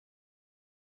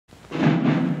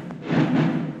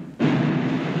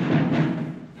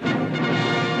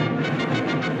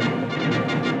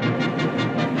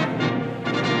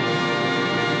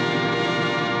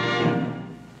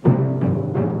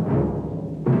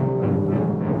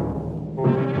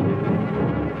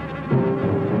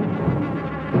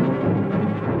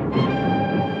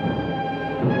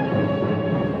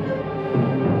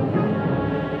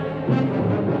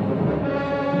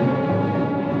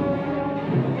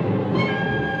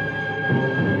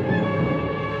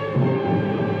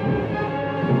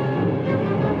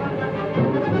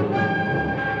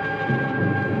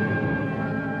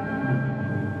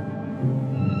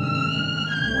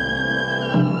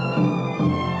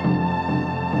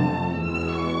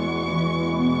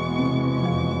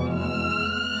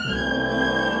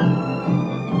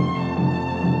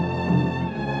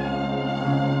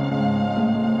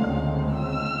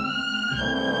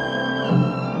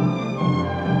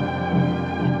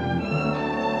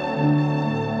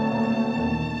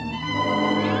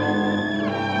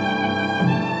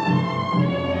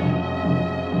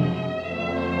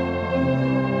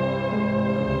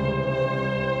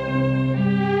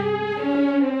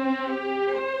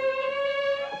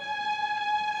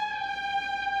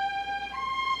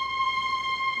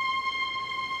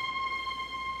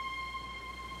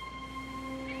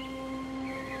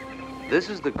This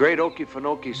is the great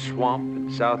Okefenokee Swamp in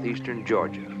southeastern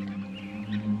Georgia.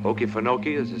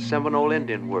 Okefenokee is a Seminole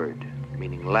Indian word,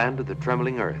 meaning land of the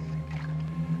trembling earth.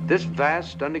 This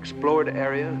vast, unexplored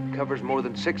area covers more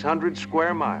than 600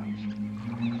 square miles.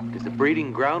 It is the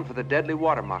breeding ground for the deadly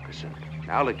water moccasin,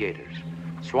 alligators,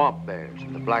 swamp bears,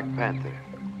 and the black panther.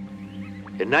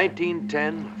 In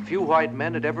 1910, few white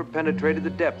men had ever penetrated the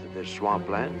depth of this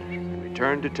swampland and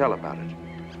returned to tell about it.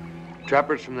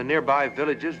 Trappers from the nearby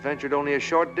villages ventured only a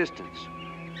short distance,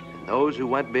 and those who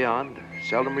went beyond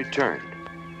seldom returned.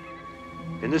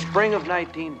 In the spring of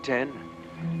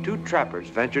 1910, 2 trappers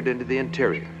ventured into the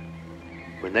interior.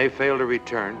 When they failed to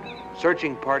return,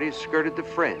 searching parties skirted the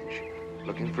fringe,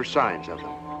 looking for signs of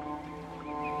them.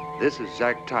 This is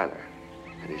Zach Tyler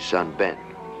and his son Ben.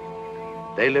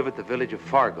 They live at the village of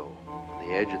Fargo, on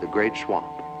the edge of the Great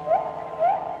Swamp.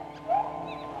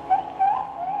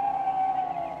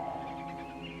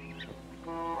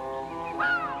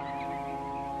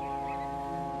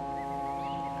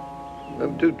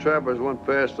 Them 2 trappers went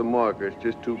past the marker. It's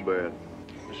just too bad.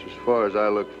 It's as far as I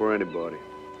look for anybody.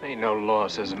 Ain't no law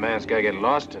says a man's gotta get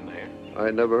lost in there. I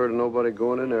ain't never heard of nobody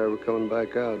going in there ever coming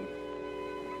back out.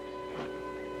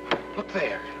 Look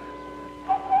there.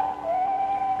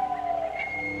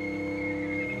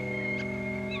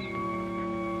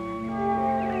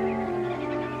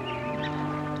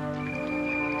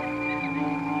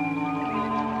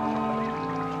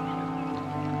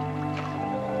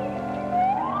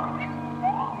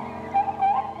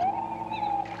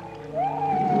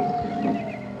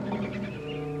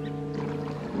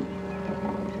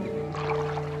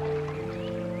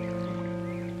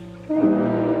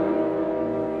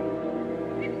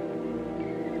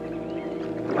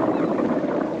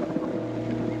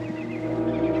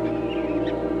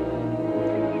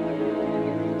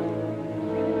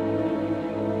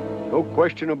 No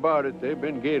question about it, they've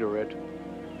been gatorette.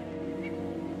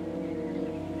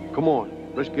 Come on,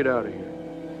 let's get out of here.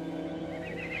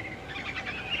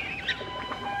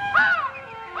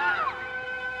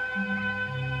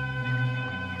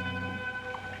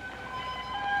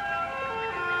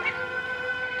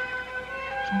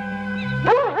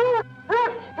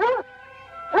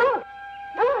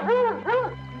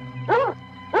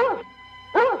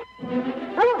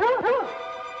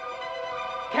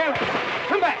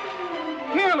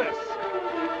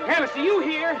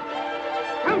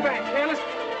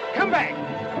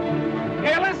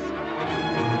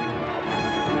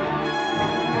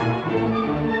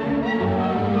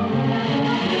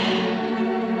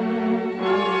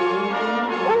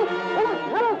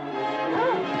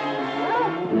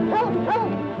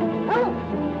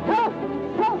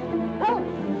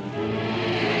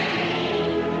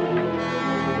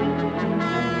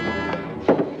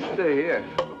 Stay here.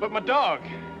 But my dog.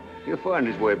 He'll find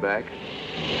his way back.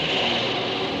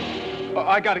 Oh,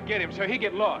 I gotta get him so he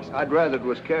get lost. I'd rather it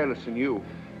was Careless than you.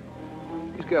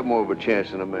 He's got more of a chance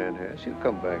than a man has. He'll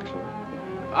come back soon.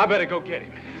 I better go get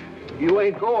him. You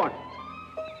ain't going.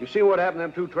 You see what happened to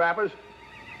them 2 trappers?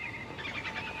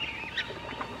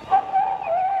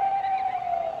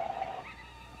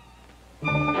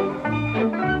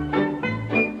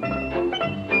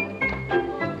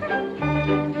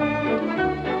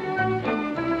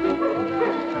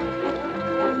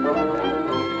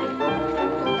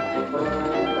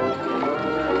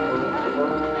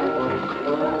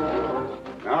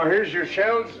 Here's your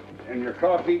shells and your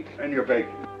coffee and your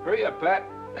bacon. Hurry up, Pat.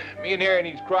 Me and Harry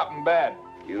needs cropping bad.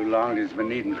 You long has been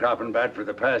needing cropping bad for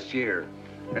the past year.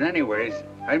 And anyways,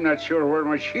 I'm not sure where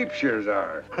my sheep shears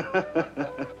are.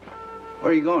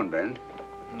 Where are you going, Ben?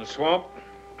 In the swamp.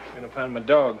 Gonna find my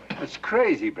dog. That's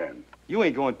crazy, Ben. You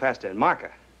ain't going past that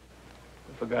marker.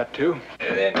 I forgot to.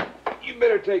 And then you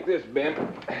better take this, Ben.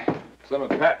 Some of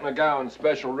Pat McGowan's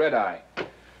special red eye.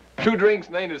 2 drinks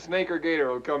and ain't a snake or gator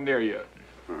will come near you.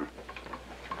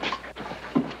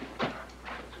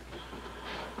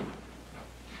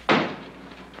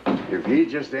 If he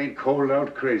just ain't cold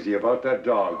out crazy about that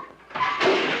dog.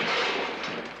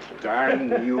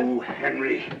 Darn you,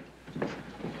 Henry.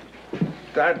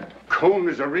 That coon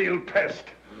is a real pest.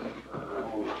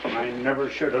 Oh, I never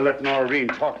should have let Noreen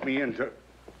talk me into...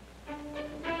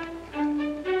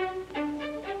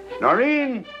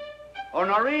 Noreen! Oh,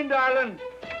 Noreen, darling.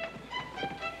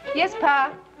 Yes,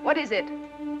 Pa. What is it?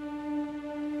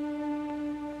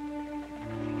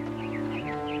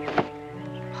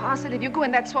 Pa said if you go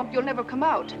in that swamp, you'll never come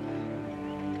out.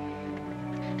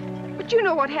 But you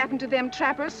know what happened to them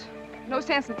trappers. No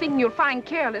sense in thinking you'll find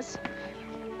Careless.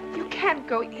 You can't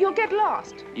go. You'll get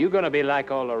lost. You gonna be like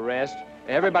all the rest?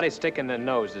 Everybody's sticking their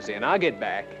noses in. I'll get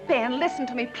back. Ben, listen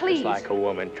to me, please. Just like a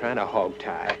woman trying to hog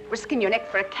tie. Risking your neck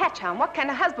for a catch hound. What kind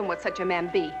of husband would such a man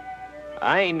be?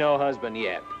 I ain't no husband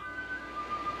yet.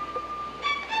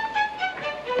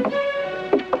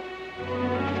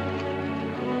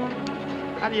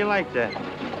 How do you like that?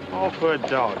 All for a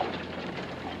dog.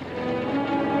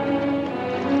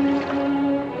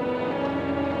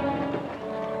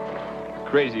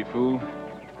 Crazy fool.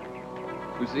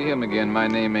 If we see him again, my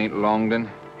name ain't Longden.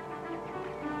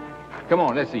 Come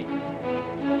on, let's eat.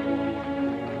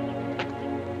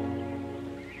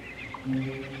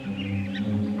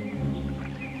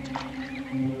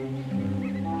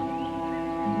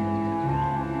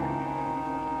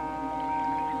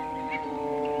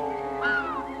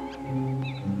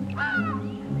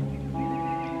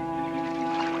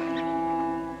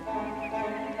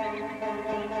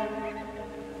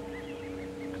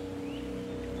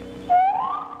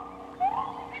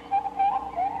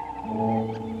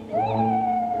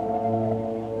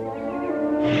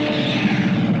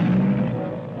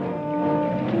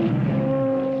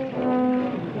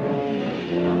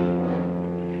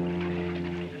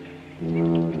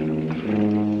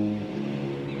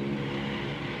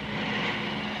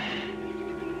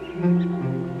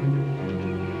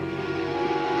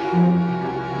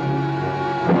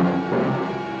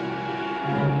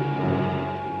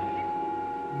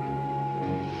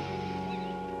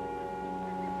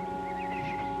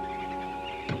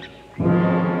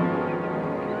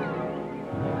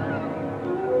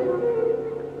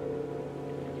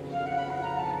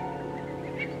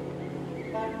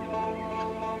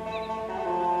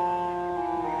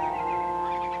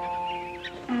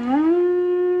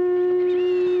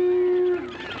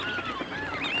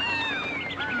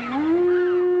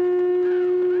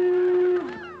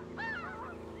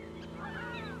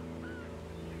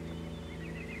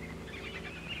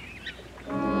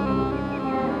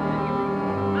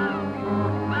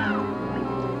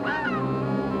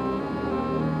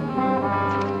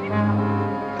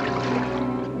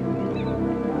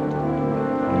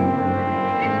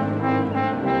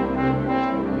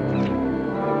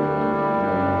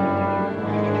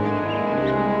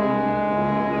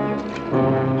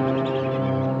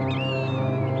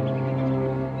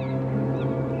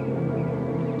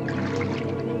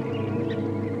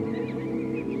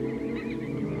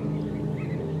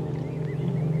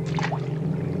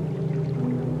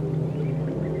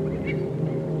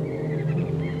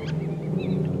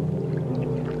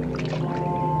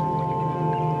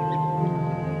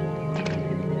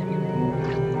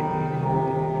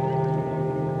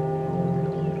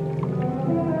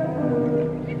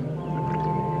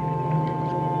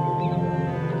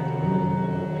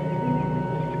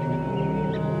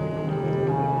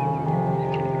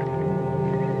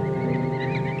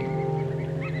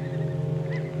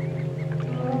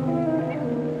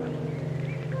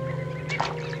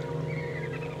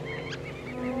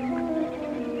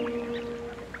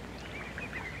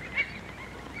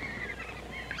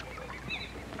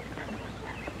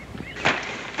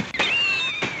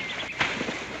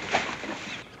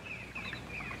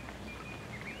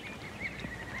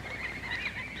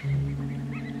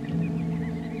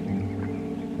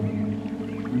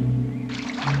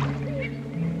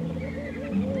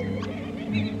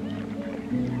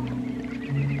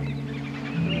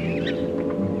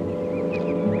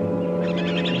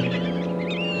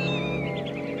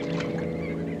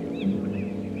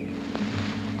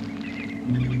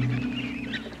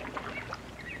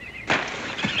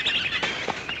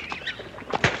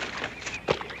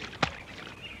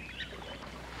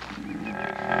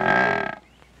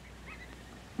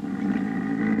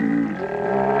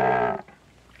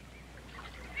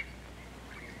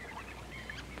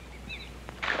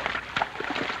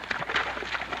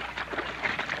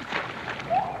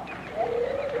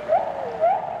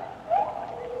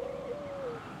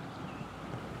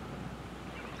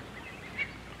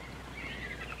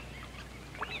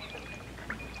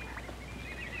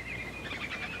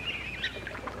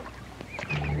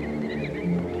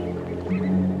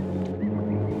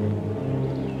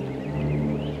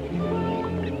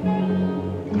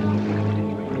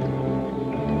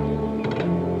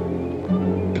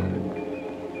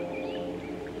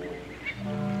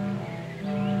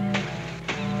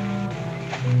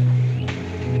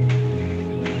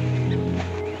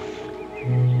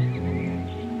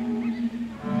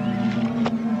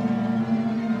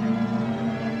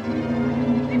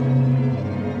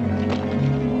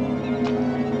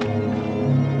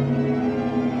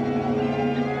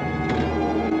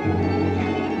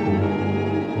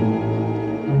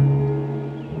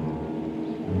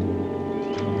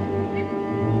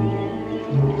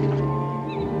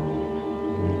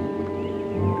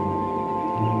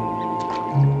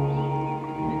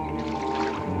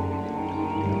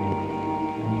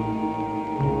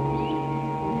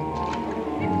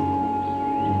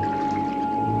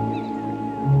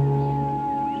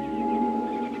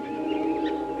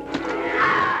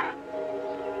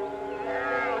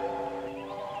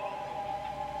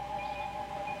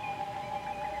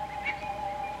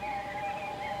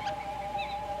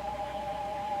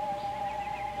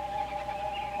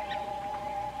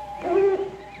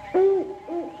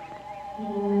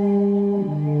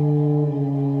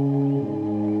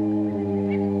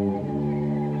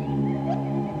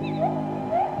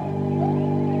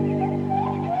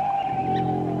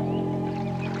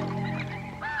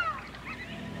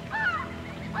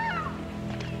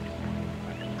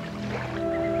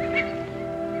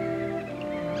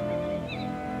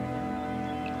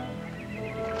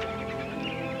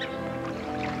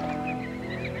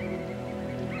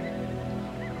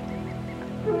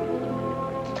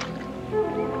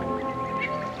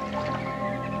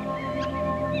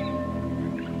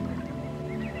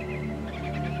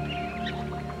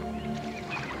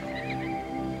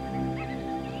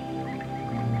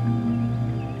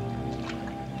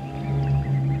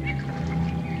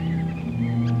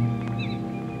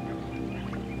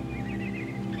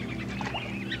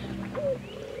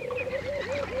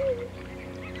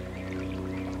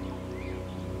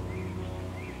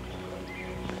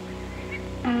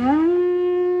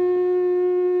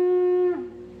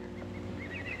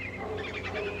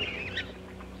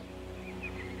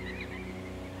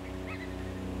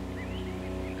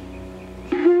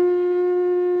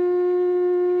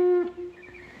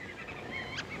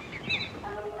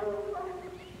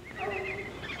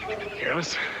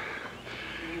 Careless.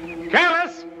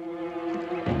 Careless!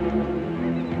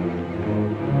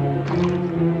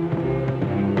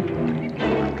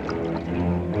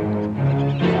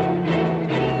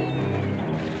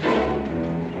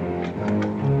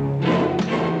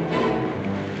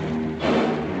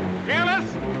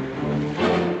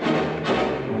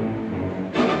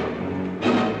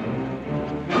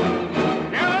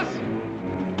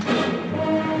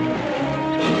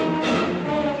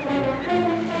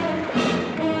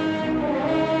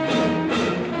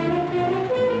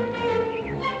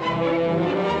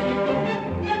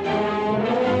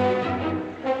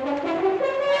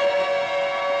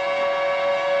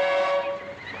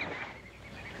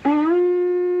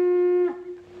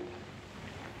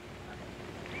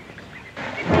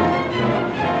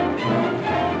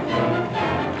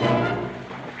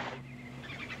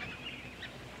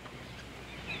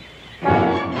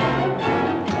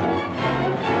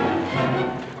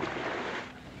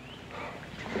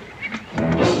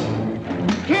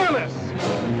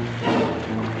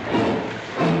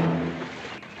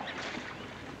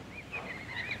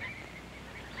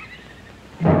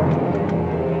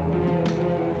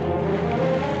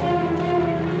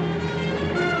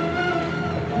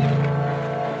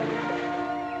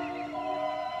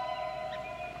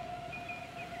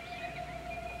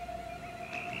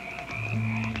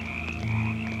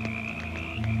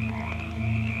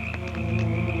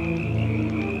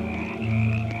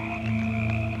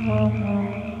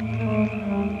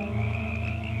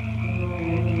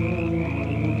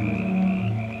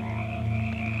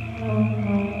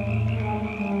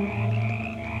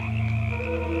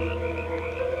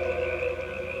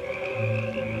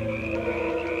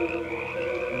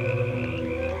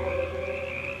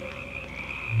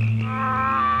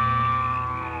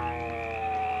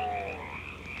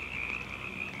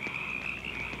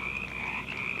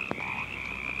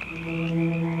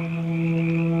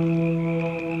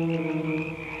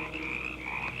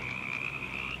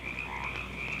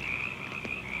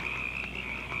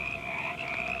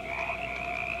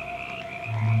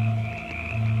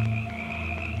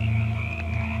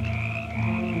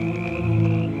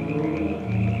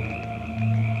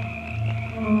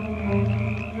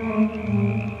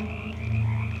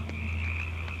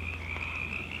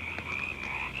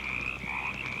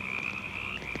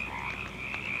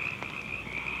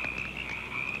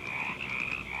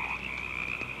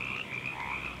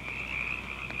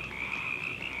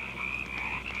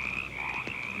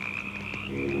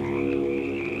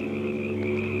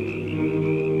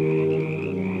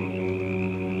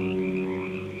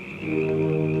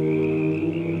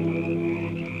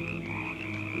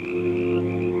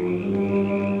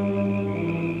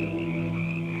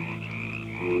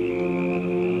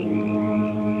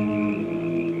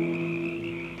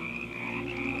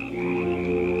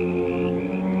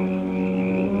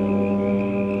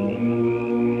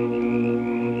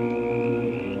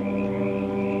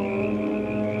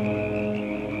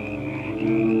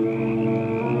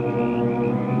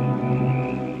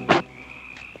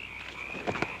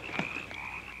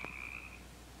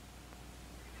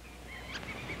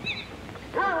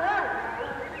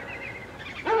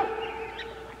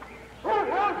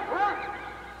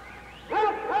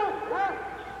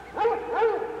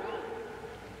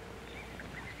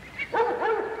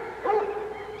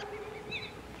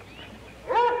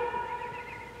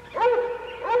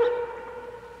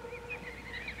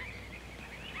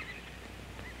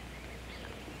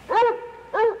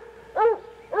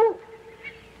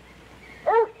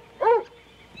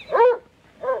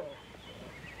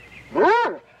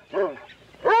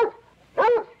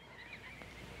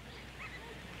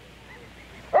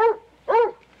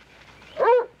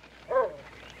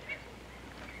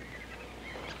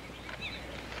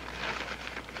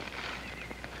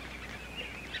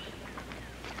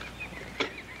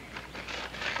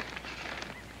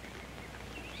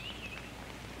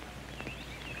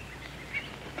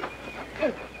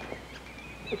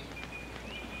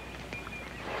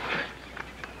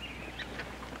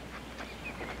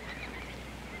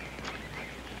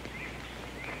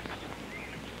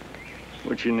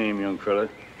 What's your name, young fella?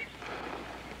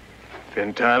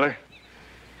 Ben Tyler.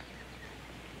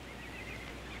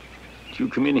 Did you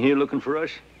come in here looking for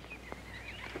us?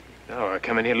 No, I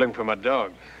come in here looking for my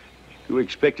dog. You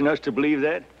expecting us to believe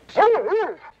that?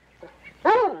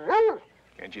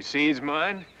 Can't you see he's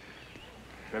mine?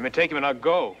 Let me take him and I'll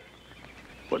go.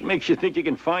 What makes you think you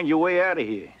can find your way out of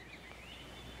here?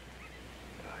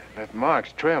 I left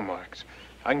marks, trail marks.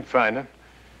 I can find them.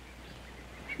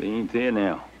 They ain't there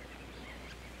now.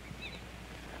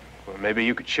 Well, maybe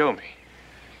you could show me.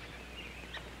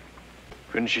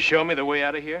 Couldn't you show me the way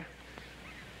out of here?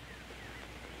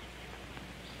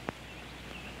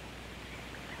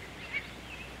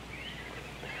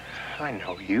 I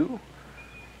know you.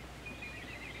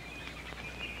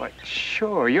 Why,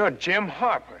 sure, you're Jim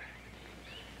Harper.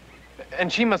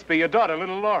 And she must be your daughter,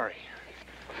 little Laurie.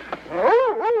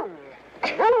 Oh,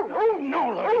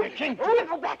 no, Laurie, you can't do it.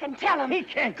 Go back and tell him. He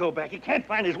can't go back. He can't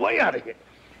find his way out of here.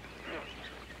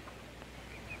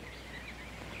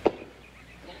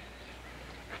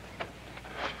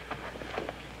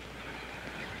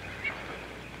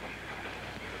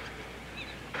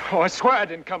 Oh, I swear I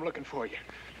didn't come looking for you.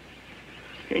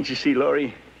 Can't you see,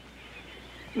 Laurie?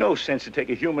 No sense to take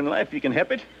a human life if you can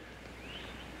help it.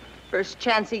 First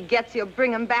chance he gets, he'll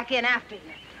bring him back in after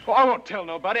you. Oh, I won't tell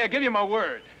nobody. I give you my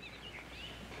word.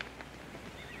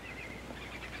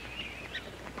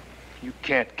 You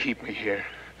can't keep me here.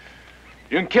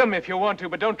 You can kill me if you want to,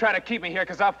 but don't try to keep me here,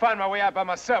 because I'll find my way out by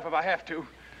myself if I have to.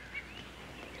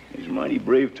 It's mighty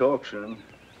brave talk, son.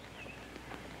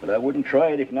 But I wouldn't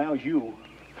try it if now's you.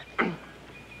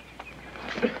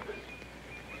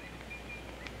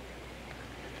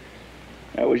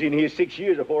 I was in here 6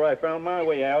 years before I found my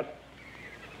way out.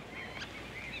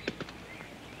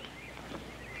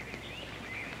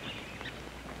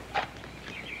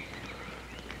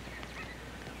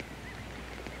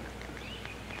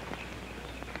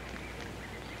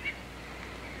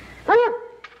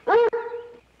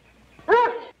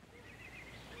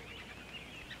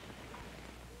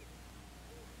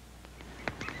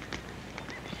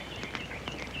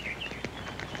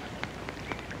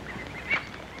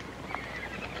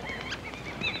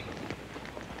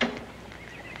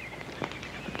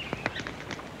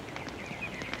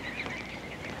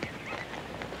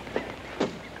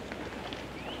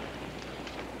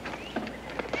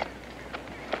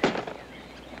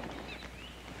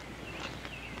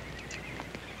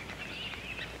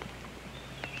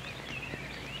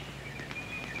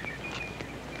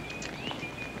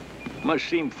 Must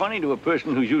seem funny to a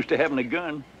person who's used to having a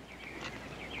gun.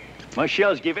 My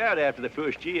shells give out after the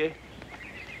first year.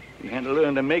 We had to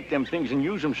learn to make them things and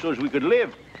use them so as we could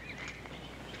live.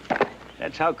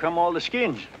 That's how come all the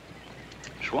skins.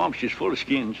 Swamp's just full of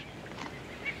skins.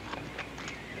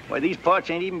 Why, these parts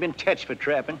ain't even been touched for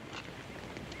trapping.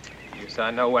 Guess I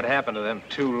know what happened to them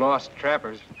 2 lost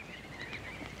trappers.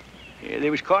 Yeah, they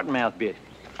was cottonmouth bit.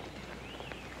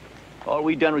 All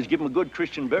we done was give them a good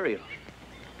Christian burial.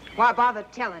 Why bother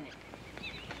telling it?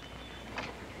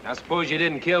 I suppose you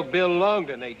didn't kill Bill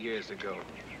Longdon 8 years ago.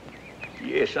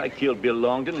 Yes, I killed Bill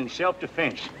Longdon in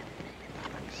self-defense.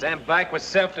 Sam Black was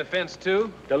self-defense,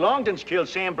 too? The Longdons killed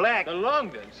Sam Black. The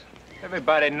Longdons?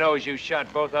 Everybody knows you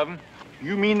shot both of them.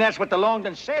 You mean that's what the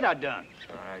Longdons said I done?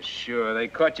 Sure. They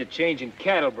caught you changing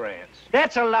cattle brands.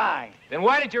 That's a lie. Then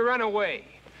why did you run away?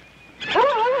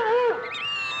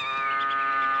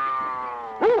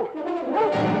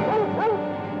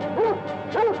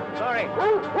 Sorry.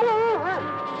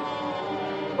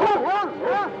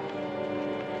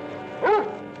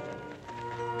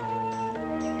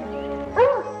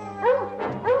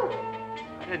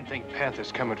 I didn't think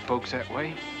panthers come at folks that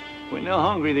way. When they're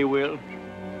hungry, they will.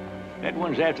 That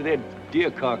one's after that deer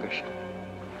carcass.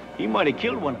 He might have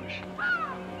killed one of us.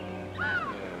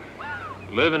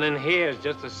 Living in here is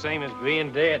just the same as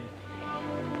being dead.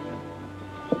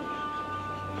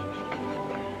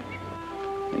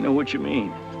 I know what you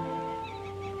mean.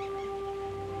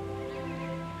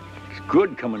 It's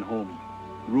good coming home.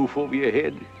 Roof over your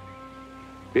head,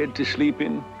 bed to sleep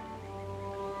in,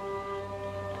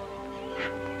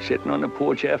 sitting on the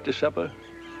porch after supper,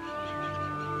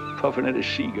 puffing at a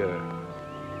cigar.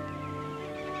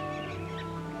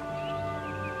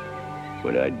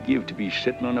 What I'd give to be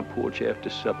sitting on a porch after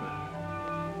supper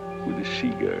with a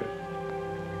cigar.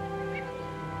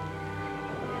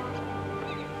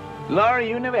 Laurie,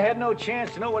 you never had no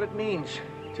chance to know what it means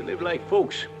to live like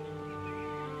folks.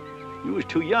 You was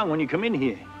too young when you come in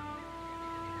here.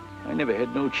 I never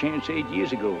had no chance 8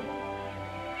 years ago.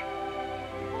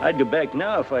 I'd go back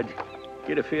now if I'd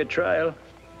get a fair trial.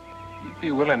 You'd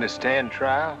be willing to stand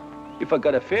trial? If I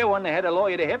got a fair one, I had a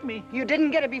lawyer to help me. You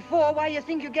didn't get it before. Why do you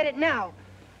think you get it now?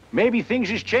 Maybe things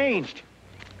has changed.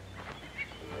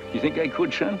 You think I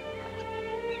could, son?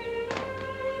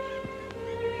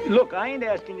 Look, I ain't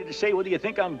asking you to say whether you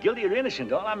think I'm guilty or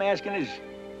innocent. All I'm asking is,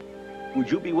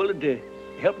 would you be willing to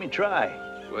help me try?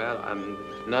 Well, I'm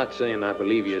not saying I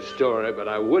believe your story, but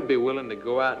I would be willing to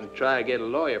go out and try to get a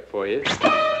lawyer for you.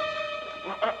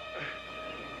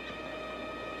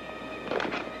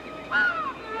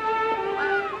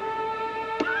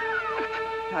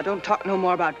 Now, don't talk no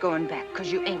more about going back,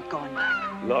 because you ain't going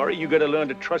back. Laurie, you gotta learn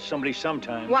to trust somebody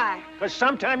sometime. Why? Because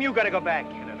sometime you gotta go back.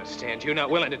 I can't understand. You're not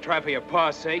willing to try for your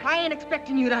pa's sake. I ain't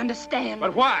expecting you to understand.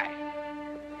 But why?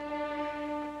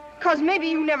 'Cause maybe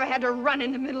you never had to run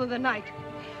in the middle of the night.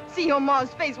 See your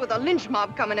ma's face with a lynch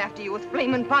mob coming after you with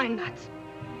flaming pine nuts.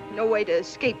 No way to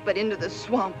escape but into the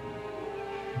swamp.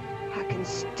 I can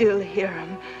still hear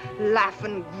 'em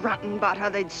laughing, grunting about how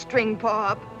they'd string Pa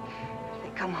up.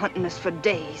 They come hunting us for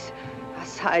days,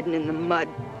 us hiding in the mud.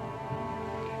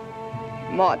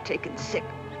 Ma taken sick.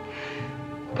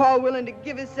 Pa willing to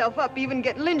give himself up, even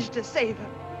get lynched to save her.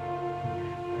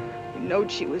 We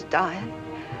knowed she was dying,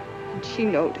 and she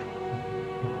knowed it.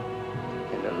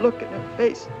 And the look in her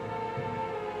face,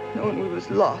 knowing we was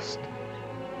lost,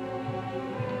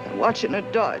 and watching her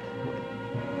die that way.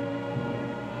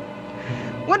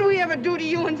 What do we ever do to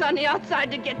you uns on the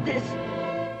outside to get this?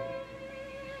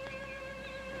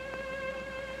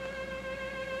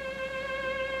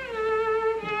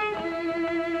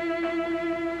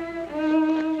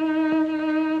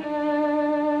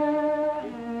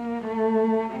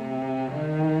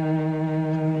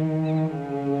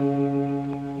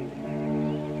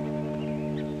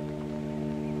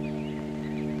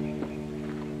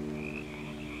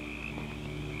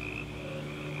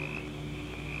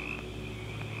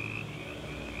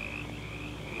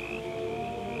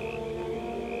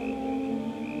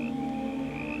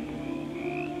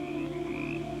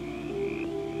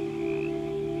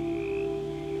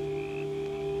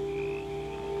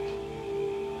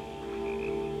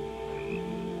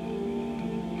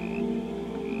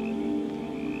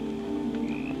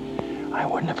 I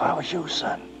wouldn't if I was you,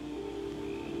 son.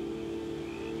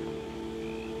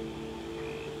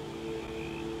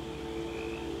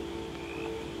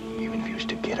 Even if you was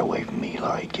to get away from me,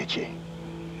 Laurie'd get you.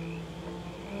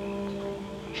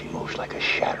 She moves like a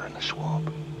shatter in the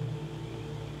swamp.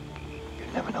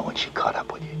 You'd never know when she caught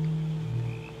up with you.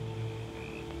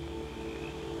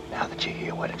 Now that you're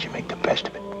here, why don't you make the best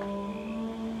of it?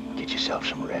 Get yourself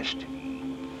some rest.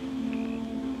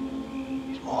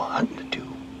 There's more hunting to do.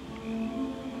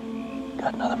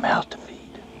 Got another mouth to feed.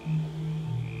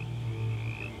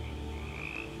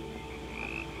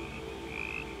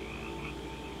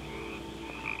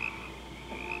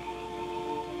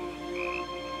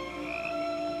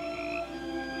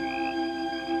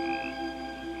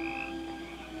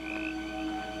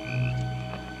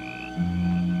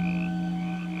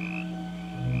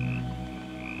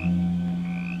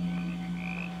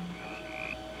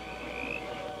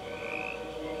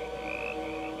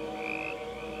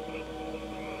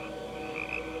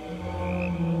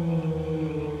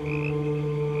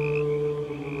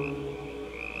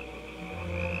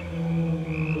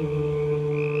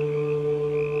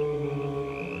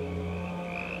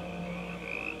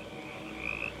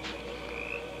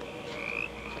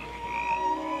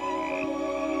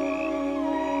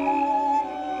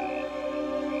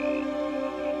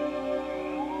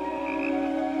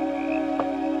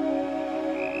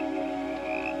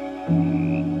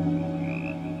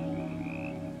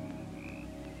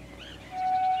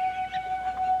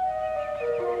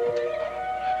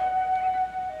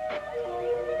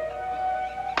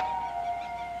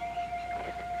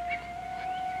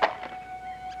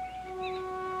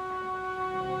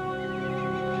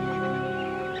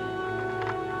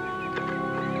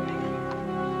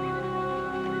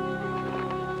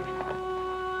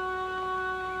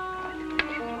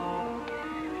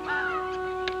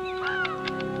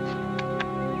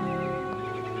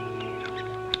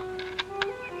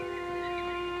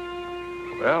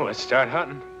 Well, let's start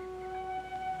hunting.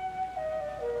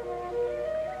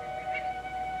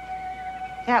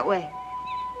 That way.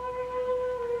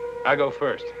 I go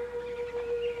first.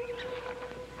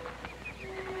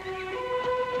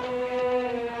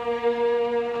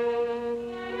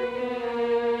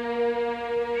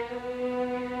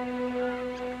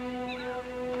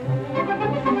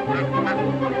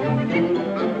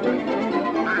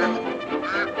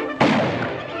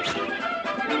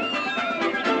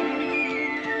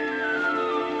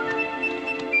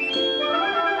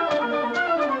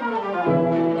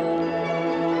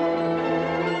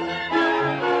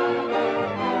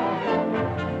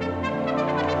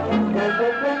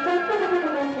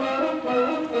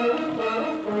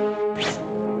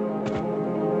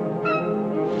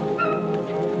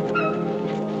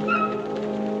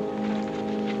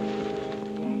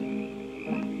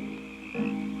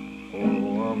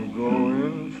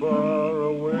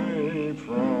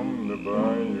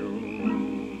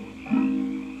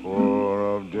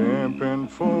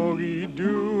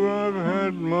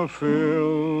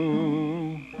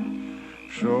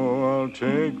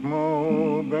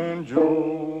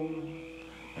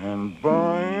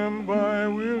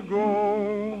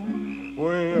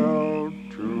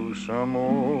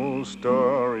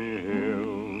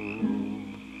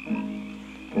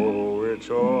 it's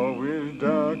always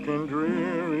dark and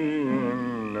dreary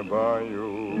in the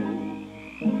bayou.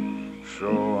 So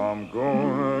I'm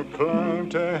gonna climb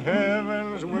to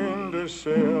heaven's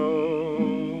windowsill,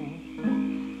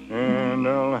 and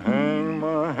I'll hang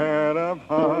my hat up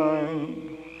high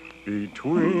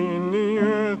between the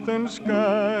earth and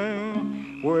sky,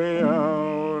 way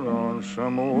out on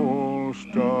some old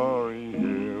starry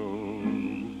hill.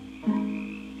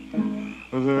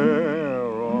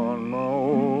 There on my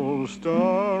old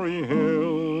starry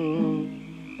hill,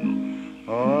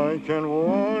 I can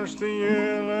watch the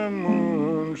yellow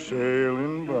moon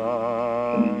sailing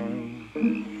by.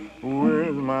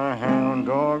 With my hound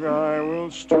dog I will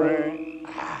stray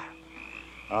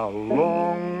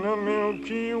along the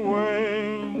Milky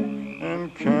Way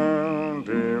and count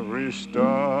every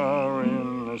star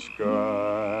in the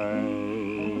sky.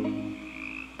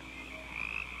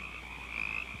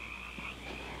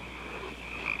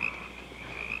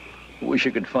 Wish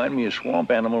I could find me a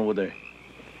swamp animal with a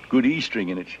good E-string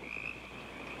in it.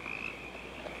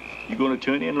 You gonna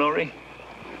turn in, Laurie?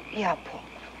 Yeah, Paul.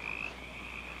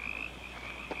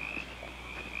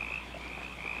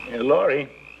 Hey, Laurie.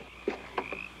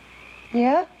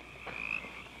 Yeah?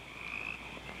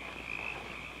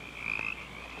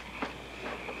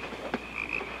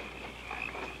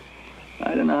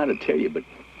 I don't know how to tell you, but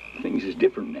things is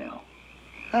different now.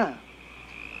 Huh.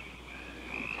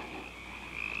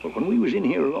 But when we was in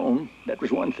here alone, that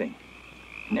was one thing.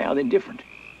 Now they're different.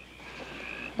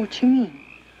 What you mean?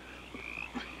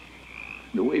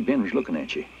 The way Ben was looking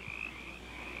at you.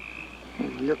 He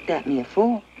looked at me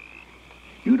afore.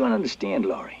 You don't understand,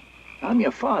 Laurie. I'm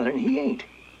your father, and he ain't.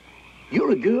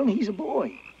 You're a girl, and he's a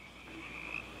boy.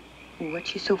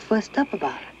 What you so fussed up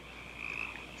about?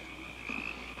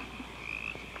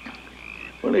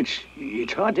 Well,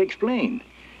 it's hard to explain.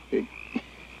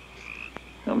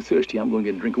 I'm thirsty. I'm going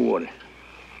to get a drink of water.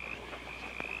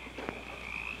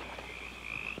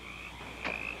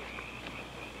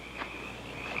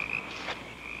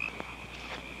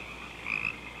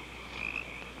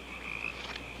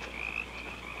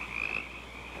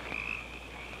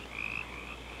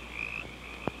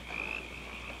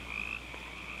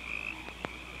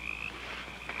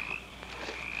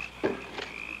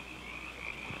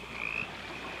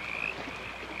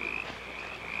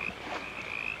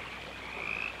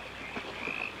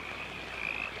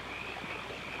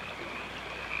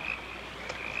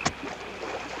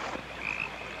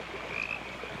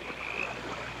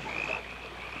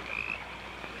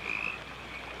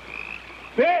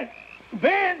 Ben!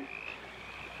 Ben!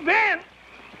 Ben!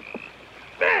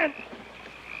 Ben!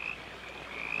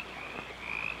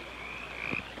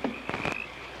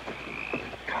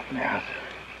 Cottonmouth.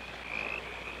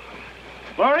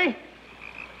 Laurie?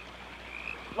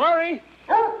 Laurie?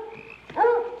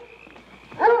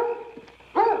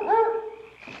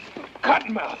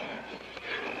 Cottonmouth.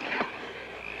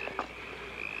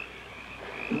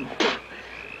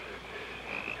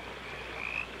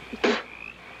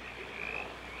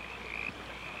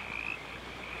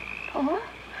 Paul?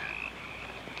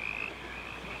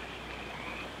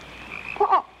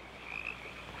 Paul?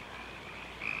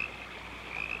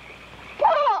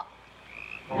 Paul?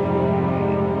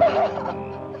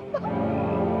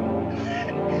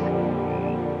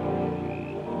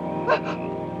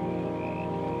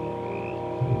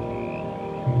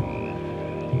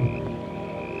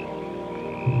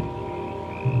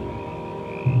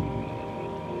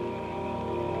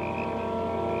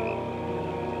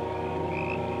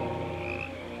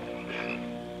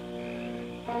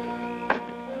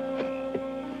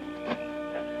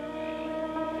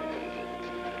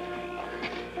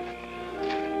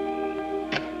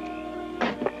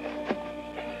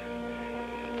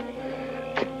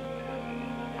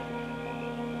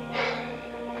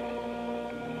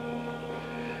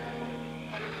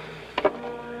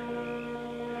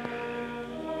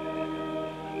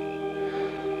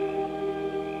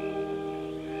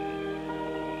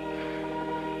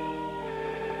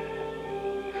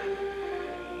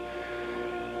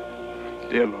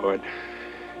 Dear Lord,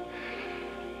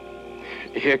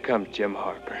 here comes Jim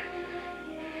Harper.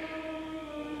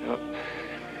 Now,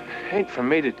 it ain't for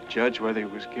me to judge whether he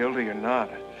was guilty or not.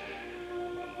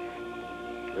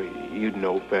 You'd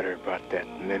know better about that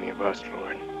than any of us,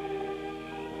 Lord.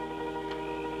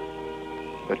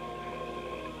 But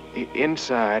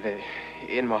inside,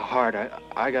 in my heart,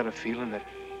 I got a feeling that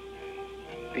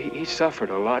he suffered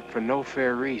a lot for no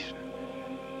fair reason.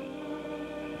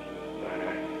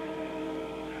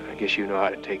 I guess you know how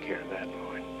to take care of that,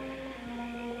 Lord.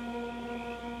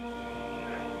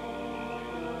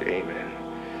 Amen.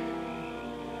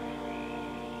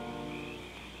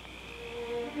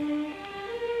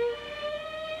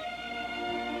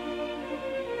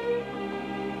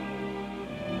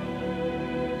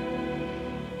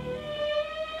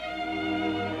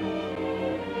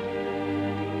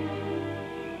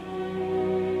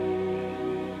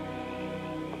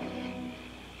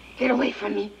 Get away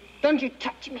from me. Don't you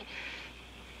touch me.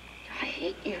 I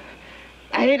hate you.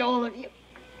 I hate all of you.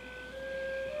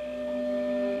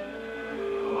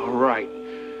 All right.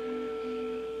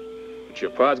 But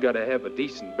your pa's got to have a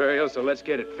decent burial, so let's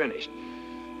get it finished.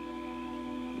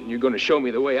 And you're going to show me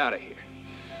the way out of here.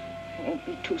 It won't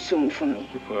be too soon for me.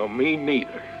 Well, me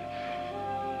neither.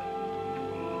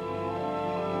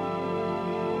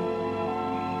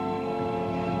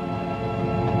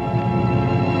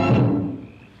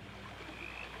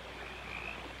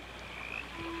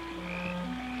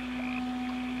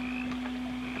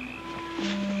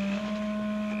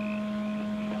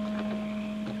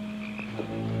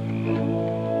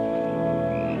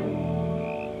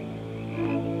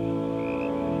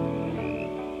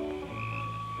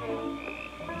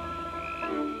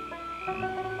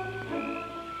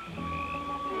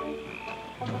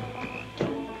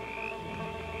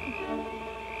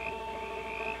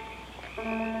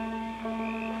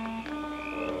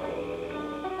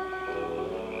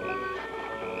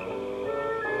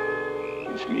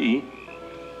 It's me.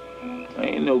 I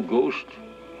ain't no ghost.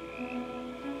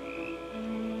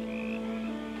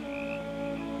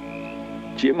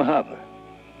 Jim Hopper.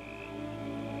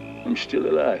 I'm still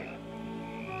alive.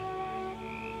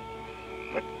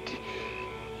 But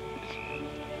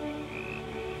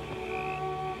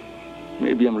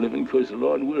maybe I'm living because the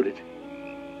Lord willed it.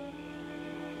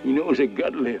 He knows I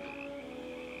gotta live.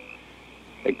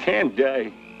 I can't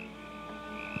die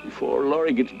before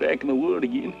Laurie gets back in the world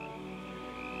again.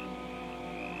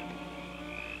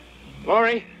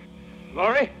 Laurie!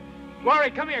 Laurie!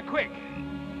 Laurie, come here, quick!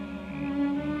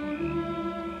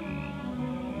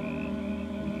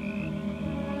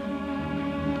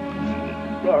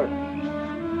 Laurie.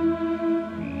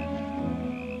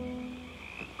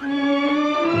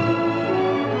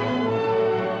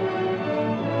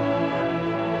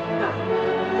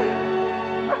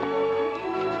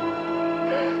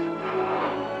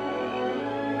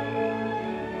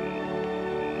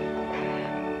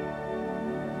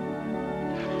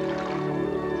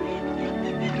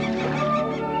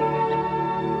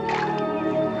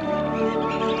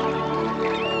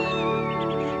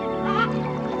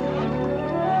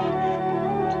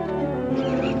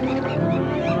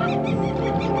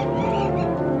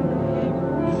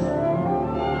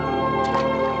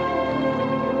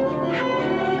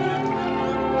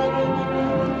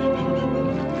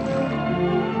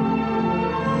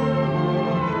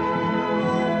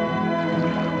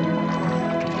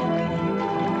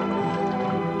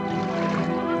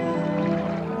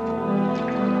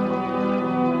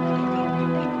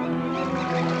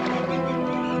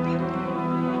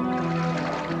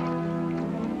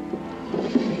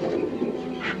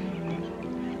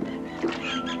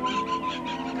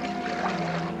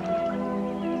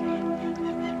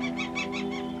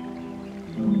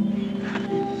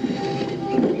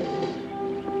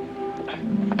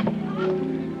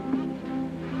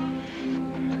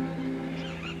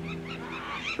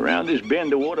 Around this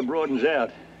bend, the water broadens out.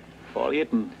 Follow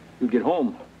it and you'll get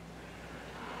home.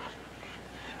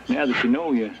 Now that you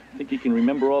know, you think you can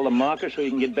remember all the markers so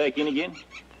you can get back in again?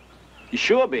 You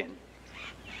sure, Ben?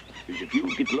 Because if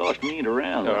you get lost and ain't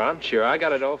around... No, I'm sure. I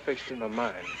got it all fixed in my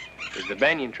mind. There's the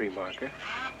banyan tree marker,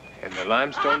 and the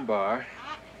limestone bar,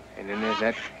 and then there's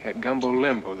that gumbo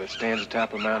limbo that stands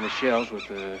atop a mound of shells with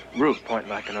the roof pointing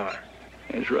like an R.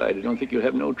 That's right. I don't think you'll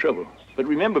have no trouble. But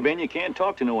remember, Ben, you can't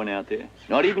talk to no one out there.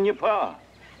 Not even your pa.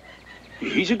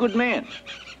 He's a good man.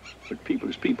 But people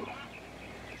is people.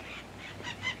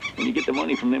 When you get the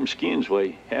money from them skins,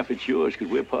 why, half it's yours, because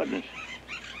we're partners.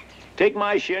 Take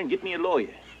my share and get me a lawyer.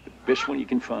 The best one you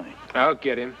can find. I'll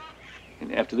get him.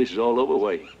 And after this is all over,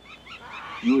 why,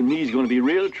 you and me's going to be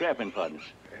real trapping partners.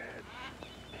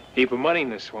 Heap of money in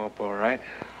the swamp, all right.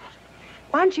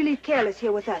 Why don't you leave Careless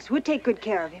here with us? We'll take good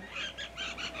care of him.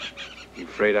 You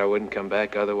afraid I wouldn't come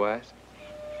back otherwise?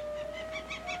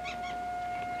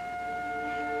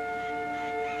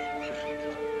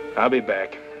 I'll be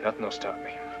back. Nothing will stop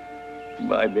me.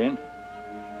 Bye, Ben.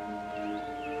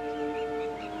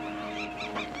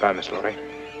 Bye, Miss Laurie.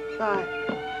 Bye.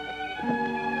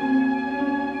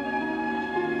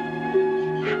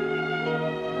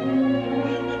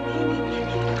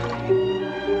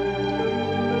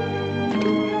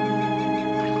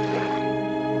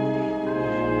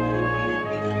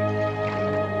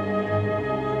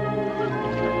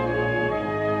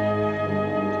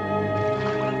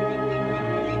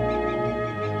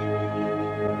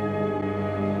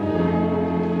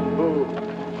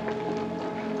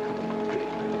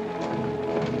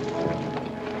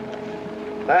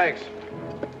 Thanks.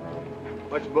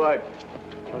 Much obliged.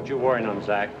 Don't you worry none,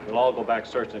 Zach. We'll all go back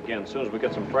searching again as soon as we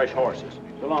get some fresh horses.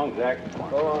 So long, Zach.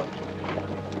 Go on.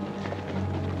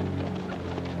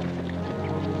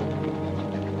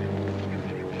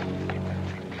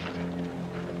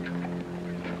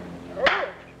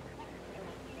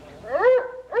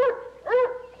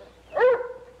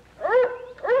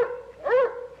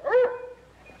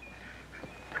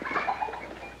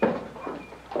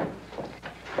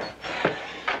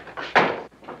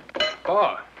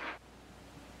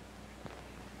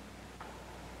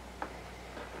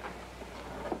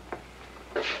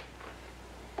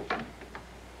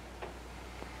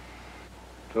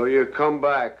 So you come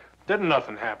back. Didn't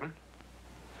nothing happen.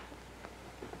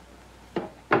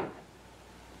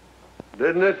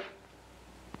 Didn't it?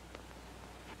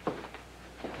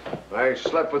 I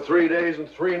slept for 3 days and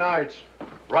 3 nights,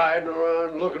 riding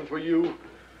around looking for you.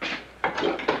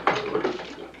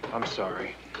 I'm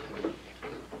sorry.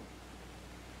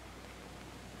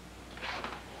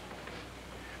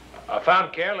 I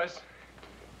found Careless.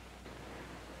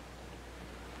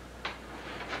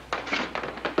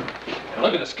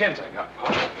 Look at the skins I got,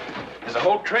 Pa. There's a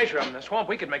whole treasure of them in the swamp.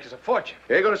 We could make us a fortune.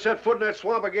 You ain't gonna set foot in that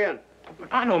swamp again.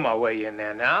 I know my way in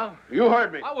there now. You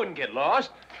heard me. I wouldn't get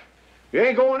lost. You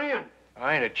ain't going in.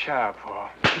 I ain't a child,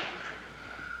 Pa.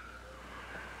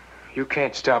 You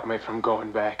can't stop me from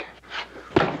going back.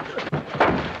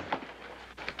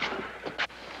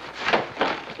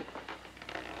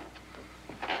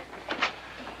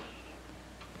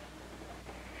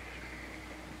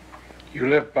 You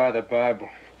live by the Bible.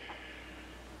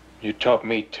 You taught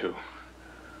me to.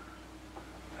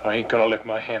 I ain't gonna lift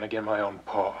my hand against my own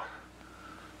paw.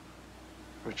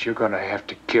 But you're gonna have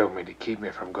to kill me to keep me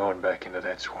from going back into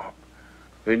that swamp.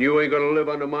 Then you ain't gonna live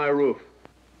under my roof.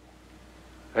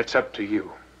 That's up to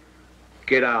you.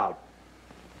 Get out.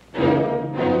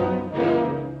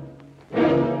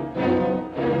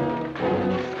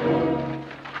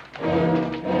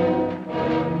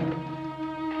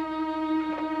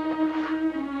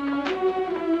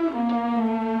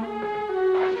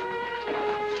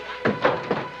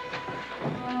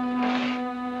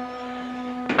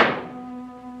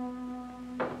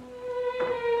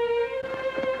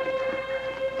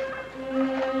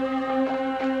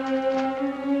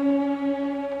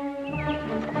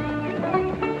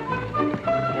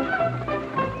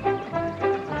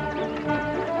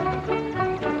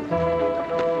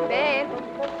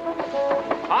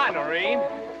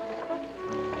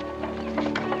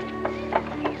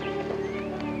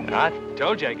 I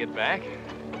told you I'd get back.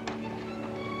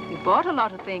 You bought a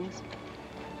lot of things.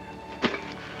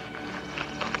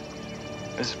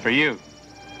 This is for you.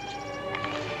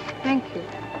 Thank you.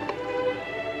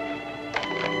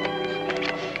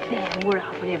 Man, we're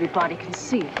out where everybody can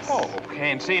see us. Oh,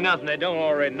 can't see nothing they don't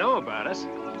already know about us.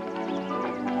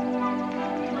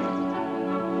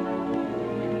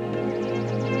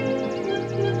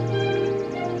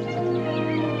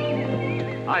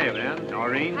 Hiya, man.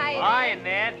 Noreen. Hi,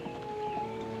 Ned.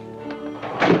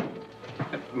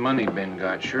 That money Ben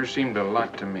got sure seemed a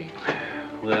lot to me.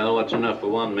 Well, what's enough for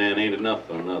one man ain't enough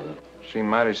for another. Seemed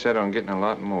mighty set on getting a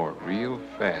lot more, real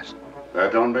fast.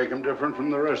 That don't make him different from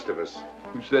the rest of us.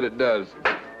 Who said it does?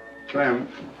 Clem,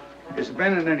 is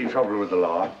Ben in any trouble with the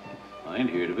law? I ain't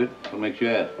heard of it. What makes you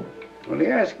ask? Well, he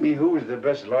asked me who was the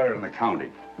best lawyer in the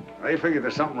county. I figured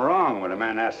there's something wrong when a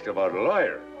man asks about a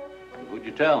lawyer. Who'd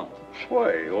you tell him?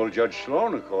 Why, old Judge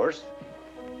Sloan, of course.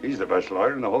 He's the best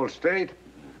lawyer in the whole state.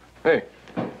 Hey,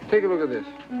 take a look at this.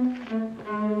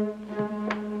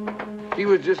 He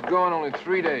was just gone only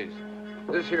 3 days.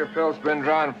 This here pelt's been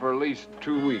drying for at least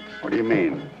 2 weeks. What do you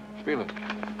mean? Feel it.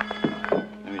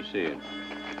 Let me see it.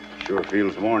 Sure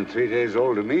feels more than 3 days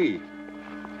old to me.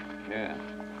 Yeah.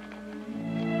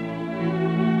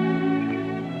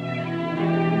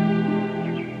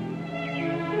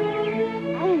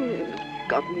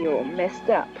 Got me all messed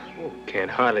up. Oh,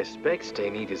 can't hardly expect stay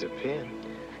neat as a pin.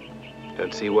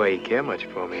 Don't see why you care much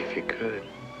for me if you could.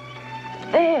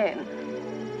 Ben.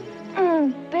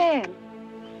 Ben.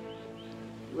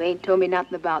 You ain't told me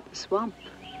nothing about the swamp.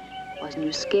 Wasn't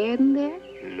you scared in there?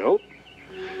 Nope.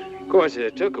 Of course,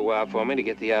 it took a while for me to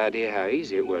get the idea how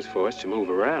easy it was for us to move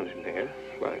around in there.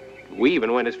 Why, we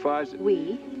even went as far as...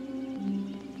 We?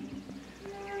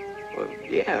 Well,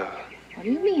 yeah. What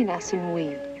do you mean, us and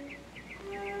we?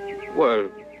 Well,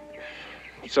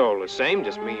 it's all the same,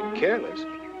 just me and Careless.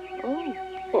 Oh.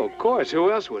 Well, of course,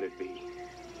 who else would it be?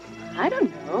 I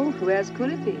don't know. Who else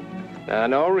could it be? Now,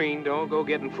 Noreen, don't go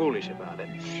getting foolish about it.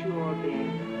 Sure,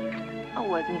 Ben. I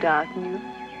wasn't doubting you.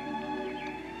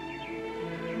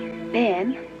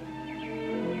 Ben,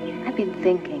 I've been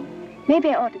thinking. Maybe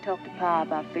I ought to talk to Pa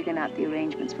about figuring out the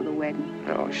arrangements for the wedding.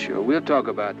 Oh, sure. We'll talk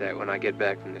about that when I get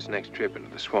back from this next trip into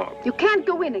the swamp. You can't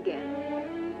go in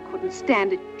again. Couldn't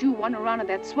stand it. You run around in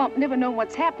that swamp, never know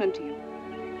what's happening to you.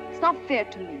 It's not fair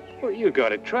to me. Well, you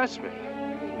gotta trust me.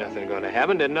 Ain't nothing gonna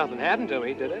happen. Did nothing happen to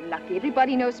me, did it? Lucky.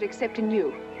 Everybody knows it excepting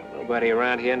you. Nobody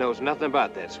around here knows nothing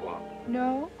about that swamp.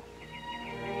 No?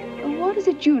 Well, what is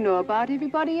it you know about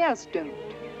everybody else don't?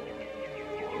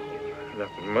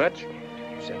 Nothing much,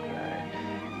 except that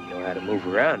I know how to move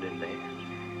around in there.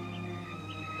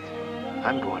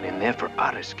 I'm going in there for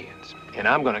otter skins, and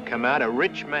I'm gonna come out a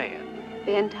rich man.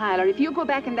 Ben Tyler, if you go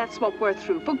back in that swamp, we're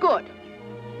through, for good.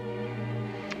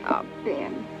 Oh,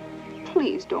 Ben,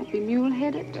 please don't be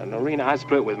mule-headed. Now, Norina, I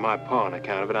split with my pa on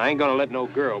account of it. I ain't gonna let no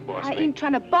girl boss me. I ain't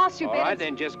trying to boss you, Ben. All right,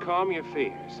 then just calm your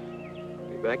fears.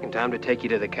 Be back in time to take you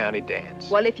to the county dance.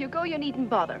 Well, if you go, you needn't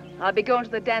bother. I'll be going to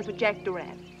the dance with Jack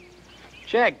Durant.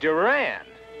 Jack Durant?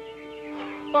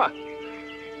 What?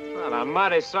 Well, I'm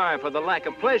mighty sorry for the lack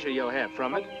of pleasure you'll have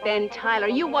from it. Ben Tyler,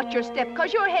 you watch your step,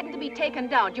 because you're heading to be taken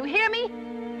down. Do you hear me?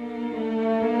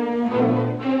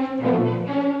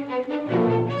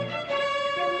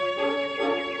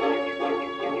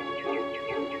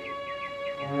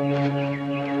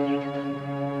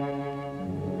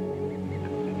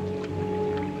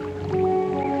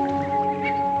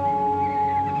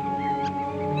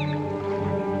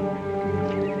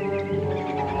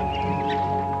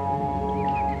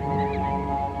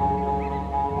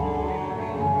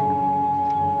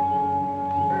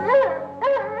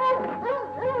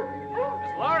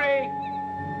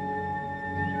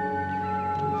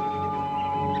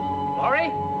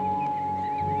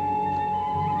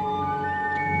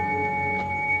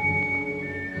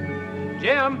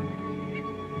 Jim?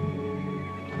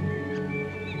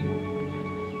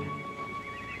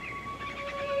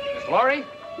 Miss Laurie?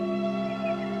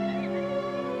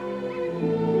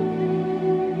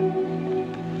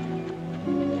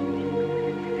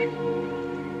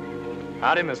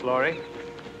 Howdy, Miss Laurie.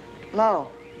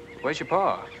 Lo, Where's your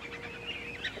pa?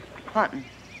 hunting.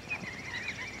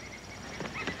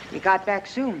 You got back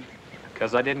soon.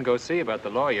 'Cause I didn't go see about the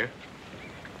lawyer.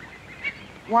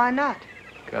 Why not?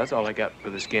 'Cause all I got for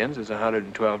the skins is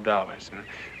 $112. And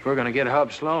if we're gonna get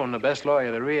Hub Sloan, the best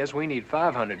lawyer there is, we need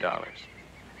 $500.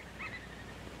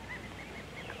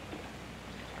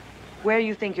 Where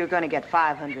you think you're going to get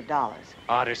 $500?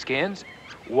 Otter skins?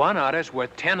 One otter's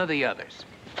worth 10 of the others.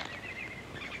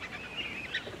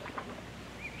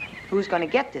 Who's going to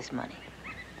get this money?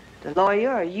 The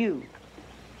lawyer or you?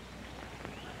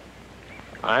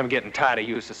 I'm getting tired of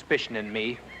you suspicioning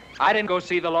me. I didn't go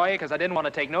see the lawyer because I didn't want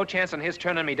to take no chance on his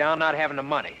turning me down not having the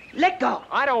money. Let go!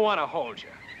 I don't want to hold you.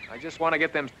 I just want to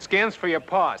get them skins for your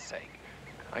pa's sake.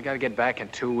 I got to get back in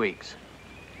 2 weeks.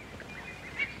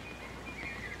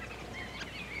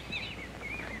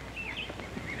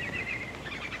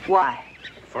 Why?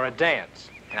 For a dance,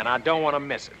 and I don't want to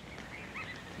miss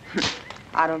it.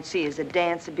 I don't see as a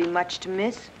dance would be much to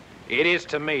miss. It is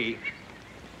to me.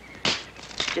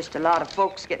 Just a lot of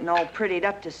folks getting all prettied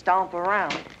up to stomp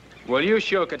around. Well, you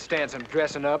sure could stand some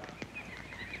dressing up.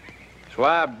 That's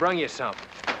why I brung you something.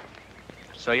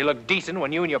 So you look decent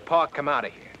when you and your pa come out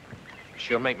of here.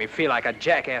 She'll make me feel like a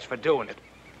jackass for doing it.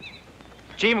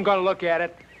 She even gonna look at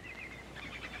it.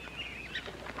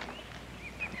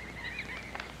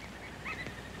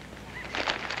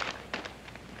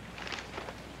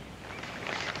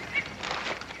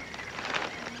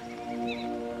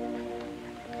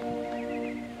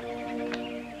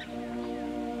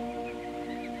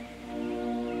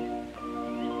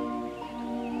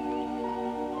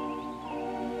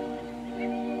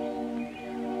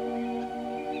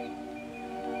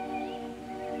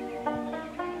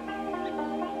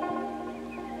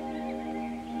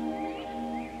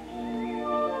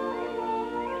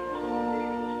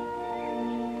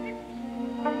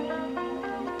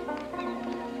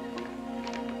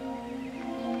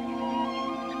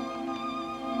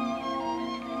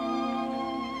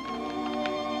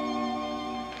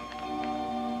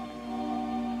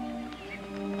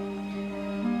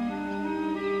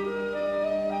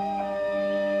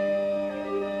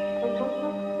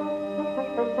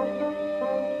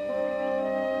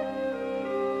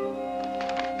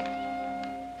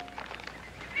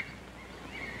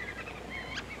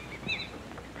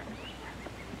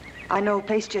 I know a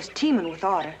place just teeming with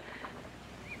otter.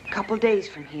 A couple days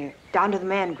from here, down to the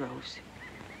mangroves.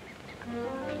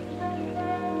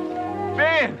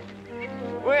 Ben!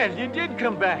 Well, you did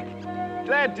come back.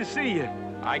 Glad to see you.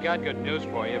 I got good news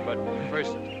for you, but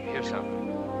first, here's something.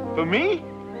 For me?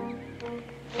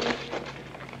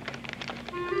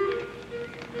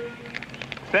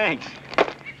 Thanks.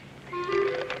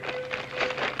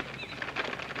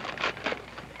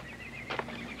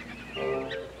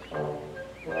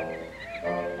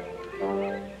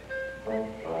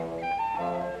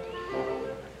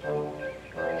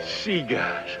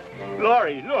 Cigars.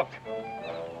 Laurie, look.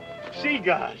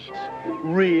 Cigars.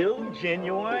 Real,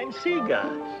 genuine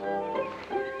cigars.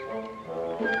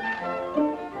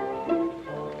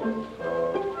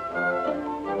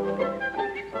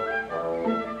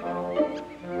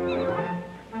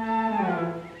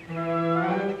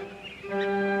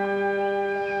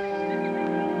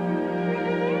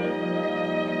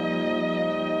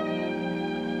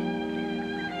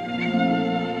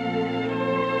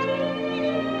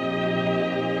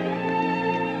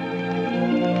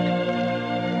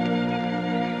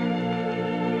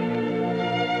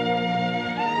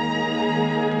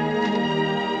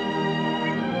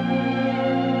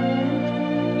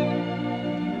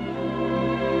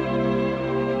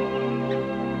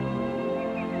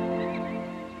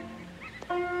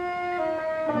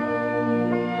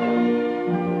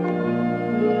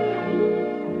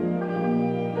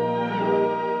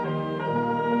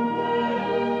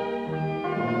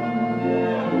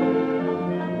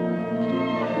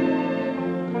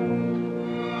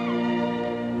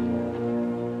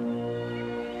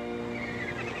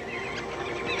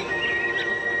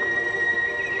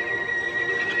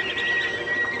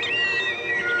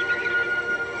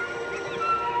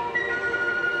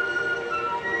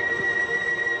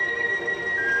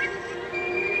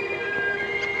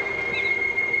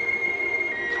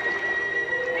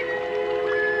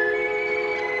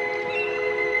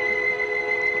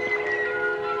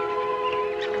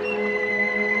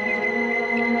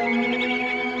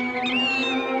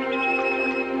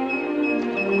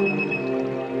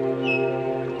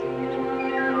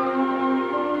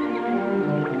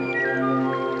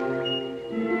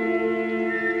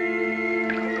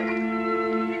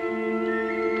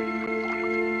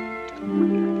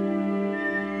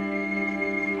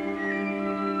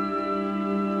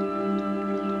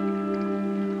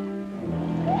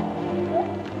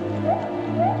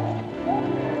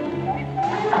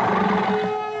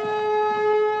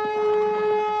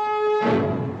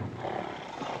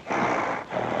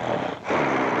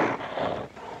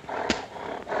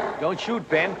 Don't shoot,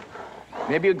 Ben.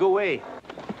 Maybe he'll go away.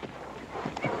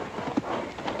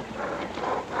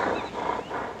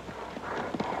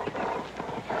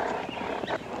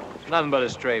 Nothing but a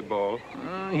stray bull.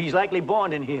 He's likely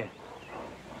born in here.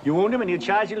 You wound him and he'll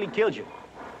charge you till he killed you.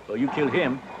 Or you killed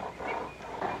him.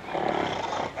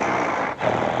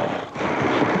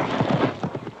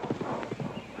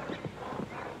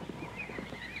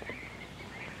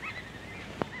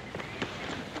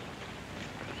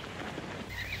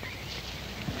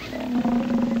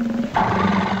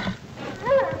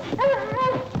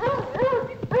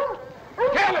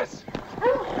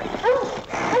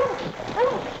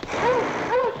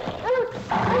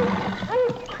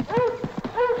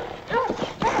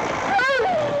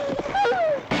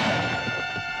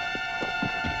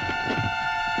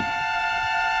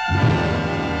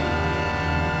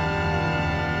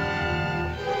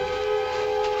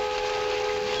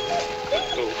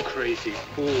 Crazy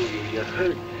fool, you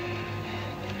hurt.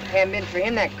 Hadn't been for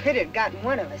him, that critter'd gotten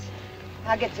one of us.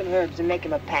 I'll get some herbs and make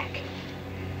him a pack.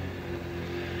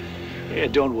 Yeah,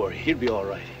 don't worry. He'll be all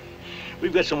right.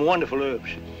 We've got some wonderful herbs.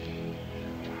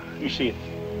 You see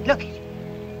it. Look it.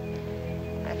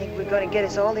 I think we're going to get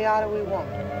us all the otter we want.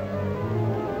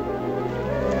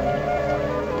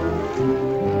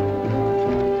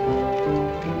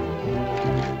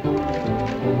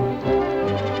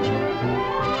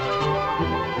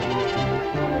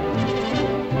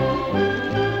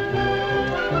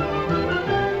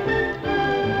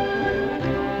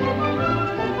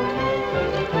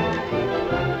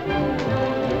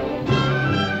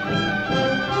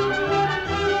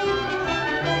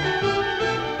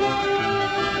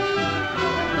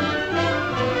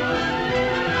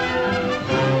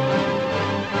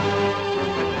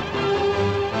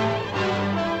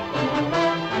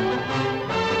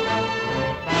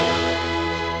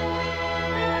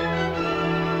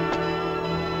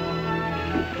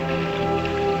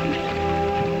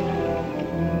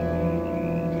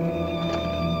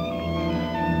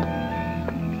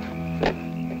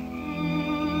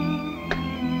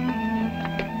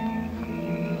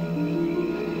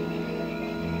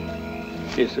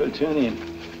 Yes, I'll turn in.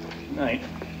 Night.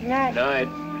 Night. Night.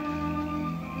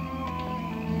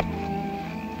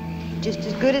 Just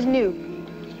as good as new.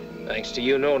 Thanks to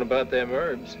you knowing about them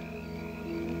herbs.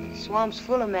 Swamp's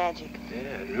full of magic. Yeah,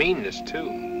 and meanness, too.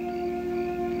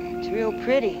 It's real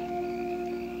pretty,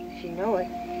 if you know it.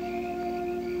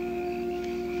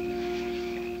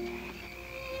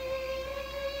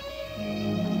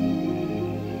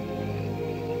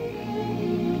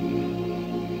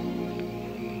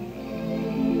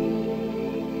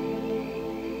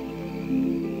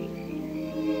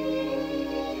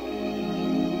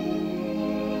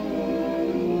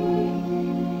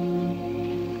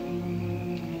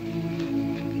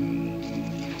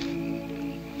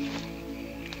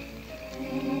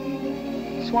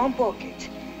 swamp orchids.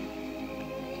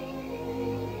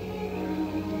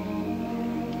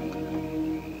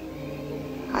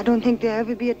 I don't think there'll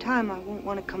ever be a time I won't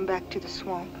want to come back to the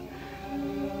swamp.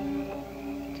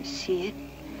 To see it,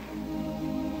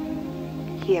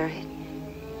 hear it.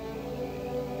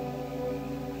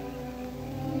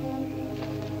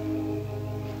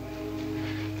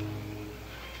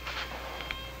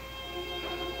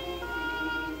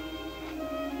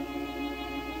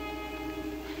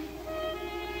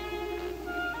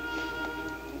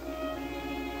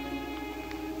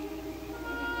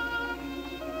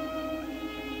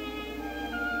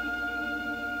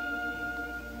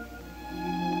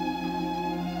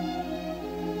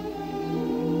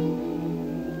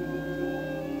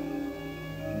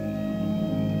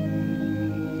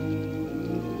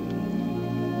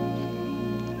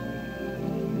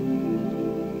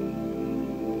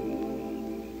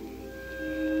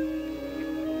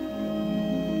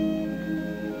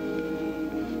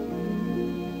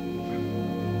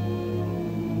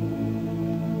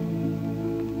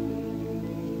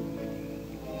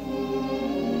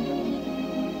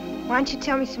 Why don't you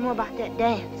tell me some more about that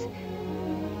dance?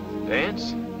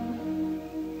 Dance?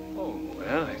 Oh,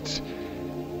 well, it's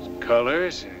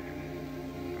colors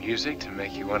and music to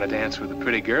make you want to dance with a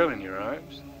pretty girl in your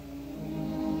arms.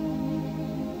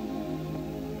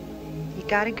 You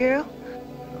got a girl?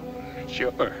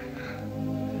 Sure.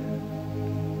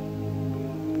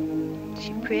 Is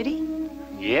she pretty?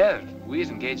 Yeah, we's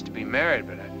engaged to be married,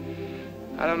 but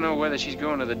I don't know whether she's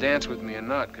going to the dance with me or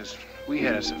not, because we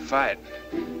had us a fight.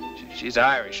 She's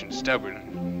Irish and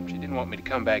stubborn. She didn't want me to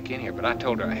come back in here, but I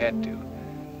told her I had to.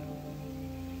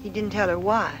 You didn't tell her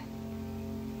why?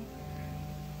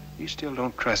 You still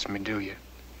don't trust me, do you?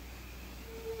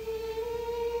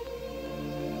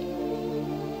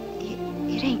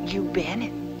 It ain't you, Ben.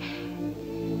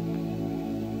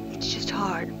 It's just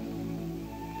hard.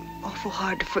 Awful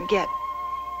hard to forget.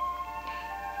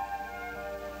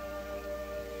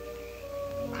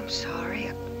 I'm sorry.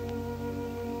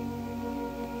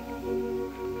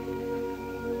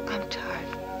 I'm tired.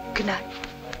 Good night.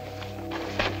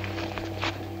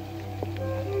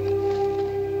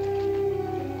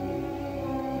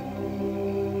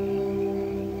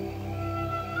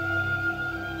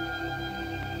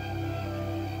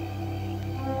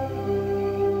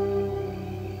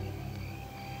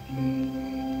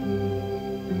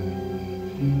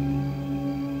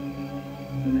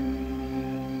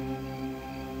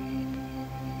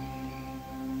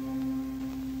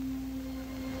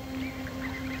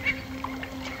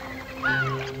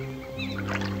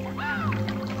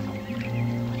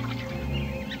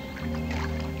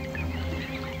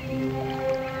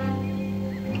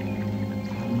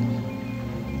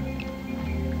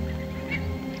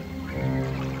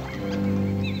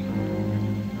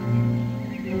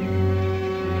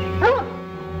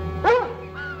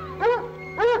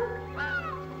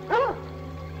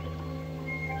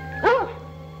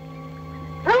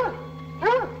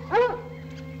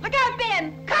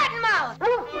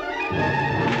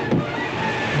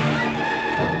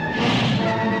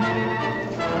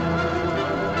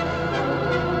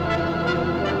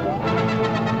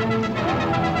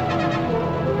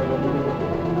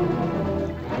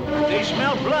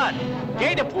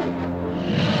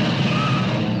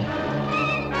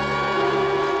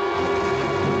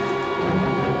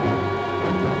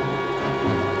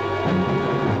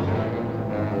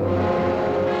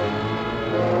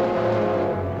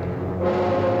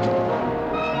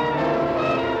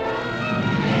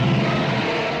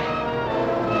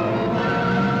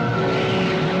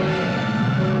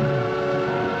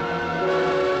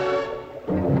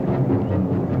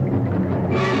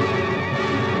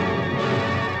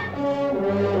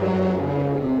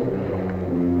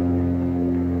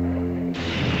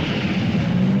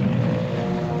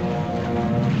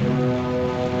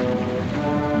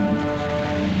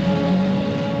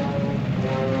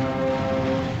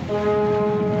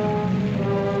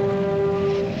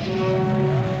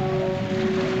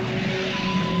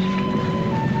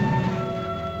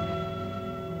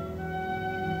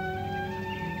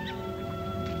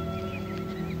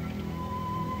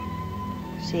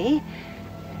 See?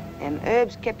 Them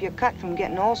herbs kept your cut from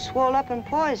getting all swole up and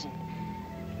poisoned.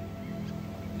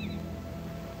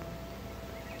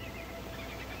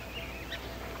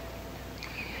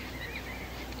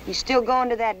 You still going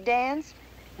to that dance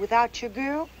without your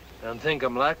girl? I don't think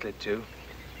I'm likely to.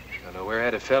 I don't know where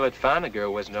I'd a fella'd find a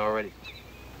girl wasn't already.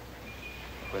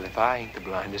 Well, if I ain't the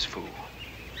blindest fool.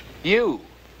 You!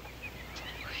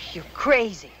 You're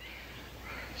crazy.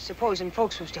 Supposing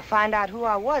folks was to find out who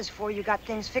I was before you got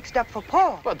things fixed up for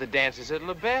Paul. But the dance is at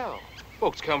La Belle.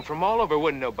 Folks come from all over.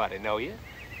 Wouldn't nobody know you?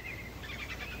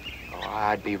 Oh,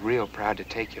 I'd be real proud to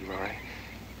take you, Laurie.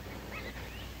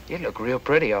 You look real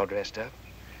pretty all dressed up.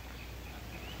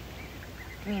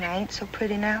 You mean I ain't so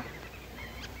pretty now?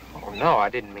 Oh, no, I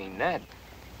didn't mean that.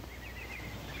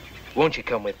 Won't you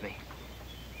come with me?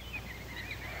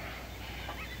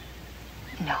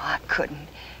 No, I couldn't.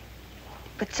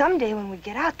 But someday when we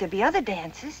get out, there'll be other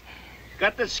dances.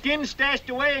 Got the skin stashed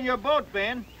away in your boat,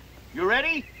 Ben. You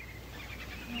ready?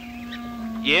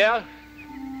 Yeah.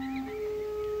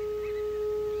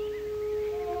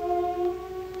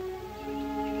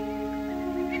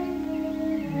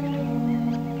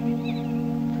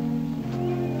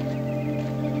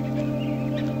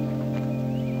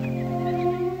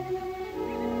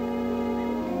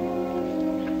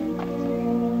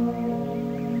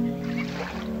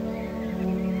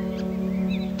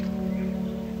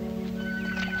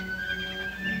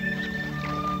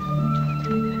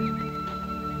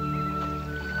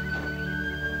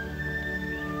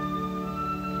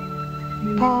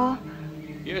 Pa?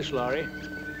 Yes, Laurie.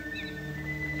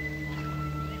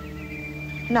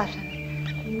 Nothing.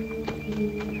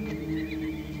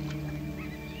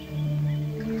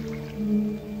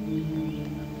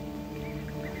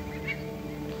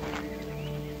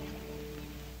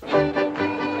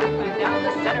 Down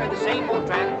the center of the same old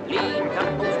track, lead,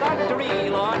 cut, full start to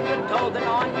reel, on your toes and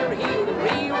on your heel,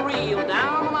 reel,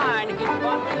 down the line, keep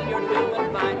on reeling, you're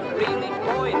doing fine, reel each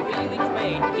boy and reel each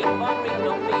maid, keep on reeling,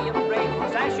 don't be afraid,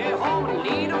 sashay home and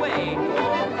lead away,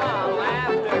 oh, follow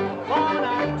after,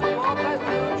 promenade, 2 more plus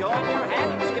 2, join your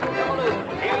hand, skip a double,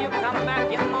 here you come back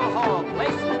in the hall,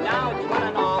 places now it's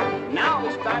running off, now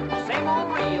we start the same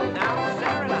old reel, down the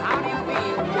center, and how do you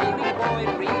feel, reel each boy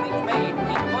and reel each maid,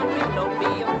 keep on reeling, don't be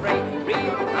afraid,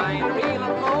 reel high and reel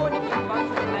low, and you keep on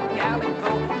swinging that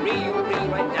calico, reel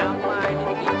right down the line, and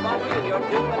you keep on reeling, you're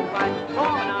doing fine,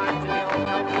 promenade, and you'll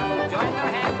help people join their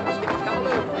hands, and skip a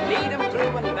double, lead them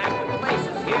through and back to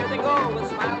places, here they go with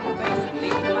smiling faces, and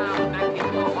lead them out back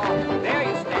into the hall, there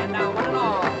you stand now, one and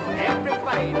all,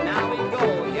 everybody, now we go,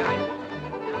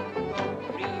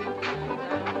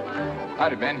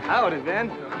 Howdy, Ben. Howdy, Ben.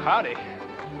 Howdy.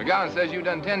 McGowan says you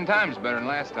done 10 times better than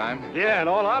last time. Yeah, and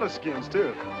all out of skins,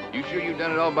 too. You sure you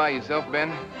done it all by yourself,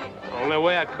 Ben? Only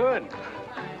way I could.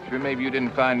 Sure maybe you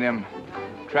didn't find them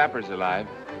trappers alive?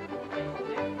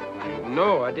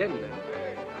 No, I didn't.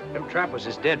 Them trappers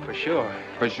is dead for sure.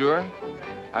 For sure?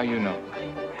 How you know?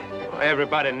 Well,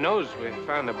 everybody knows we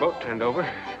found the boat turned over.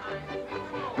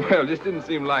 Well, just didn't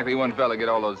seem likely one fella get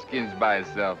all those skins by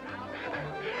himself.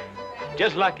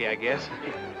 Just lucky, I guess.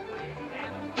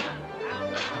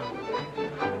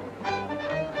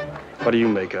 What do you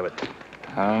make of it?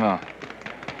 I don't know.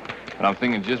 But I'm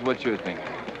thinking just what you're thinking.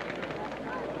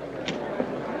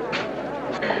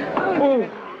 Oh.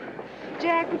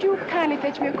 Jack, would you kindly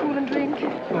fetch me a cooling drink?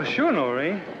 Oh, sure,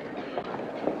 Noreen.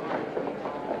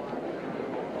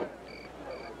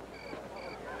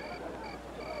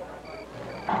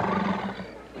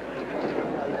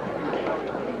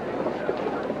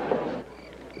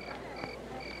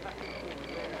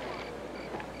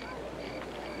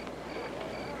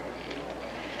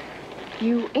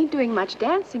 You ain't doing much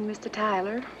dancing, Mr.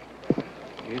 Tyler.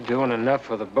 You're doing enough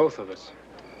for the both of us.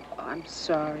 Oh, I'm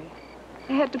sorry.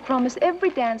 I had to promise every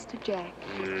dance to Jack.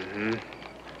 Mm-hmm.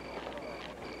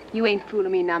 You ain't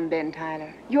fooling me none, Ben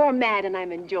Tyler. You're mad and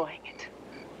I'm enjoying it.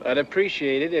 I'd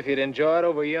appreciate it if you'd enjoy it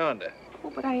over yonder. Oh,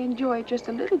 but I enjoy it just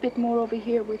a little bit more over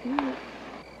here with you.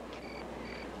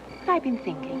 But I've been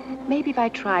thinking, maybe if I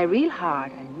try real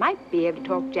hard, I might be able to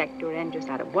talk Jack to an end just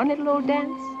out of one little old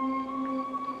dance.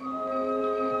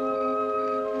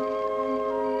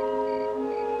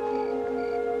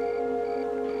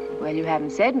 Well, you haven't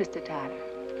said, Mr. Tyler.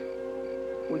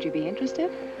 Would you be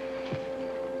interested?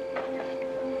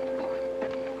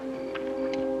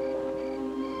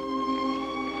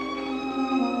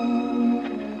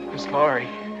 Miss Laurie.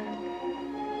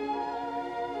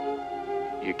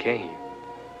 You came.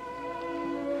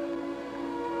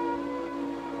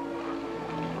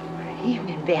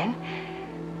 Evening, Ben.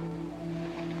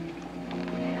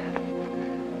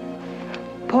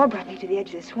 Paul brought me to the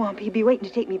edge of the swamp. He'd be waiting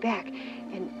to take me back.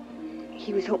 And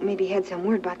he was hoping maybe he had some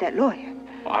word about that lawyer.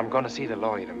 Well, I'm going to see the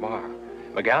lawyer tomorrow.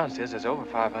 McGowan says there's over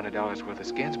 $500 worth of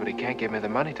skins, but he can't give me the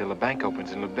money till the bank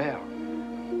opens in LaBelle.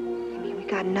 You mean we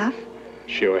got enough?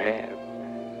 Sure have.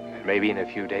 And maybe in a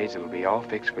few days it'll be all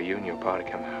fixed for you and your pa to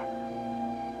come out.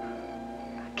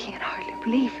 I can't hardly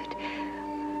believe it.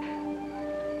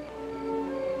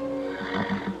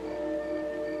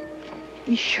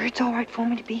 You sure it's all right for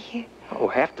me to be here? Oh,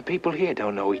 half the people here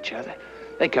don't know each other.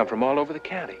 They come from all over the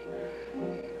county.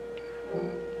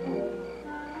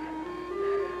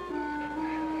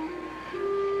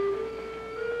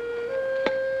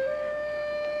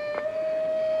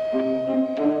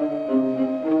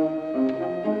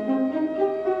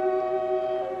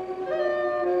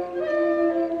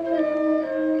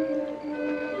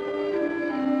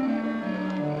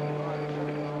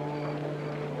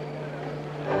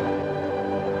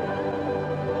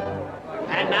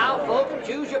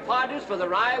 partners for the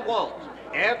Rye Waltz.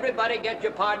 Everybody get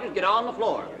your partners, get on the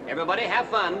floor. Everybody have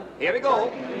fun. Here we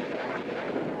go.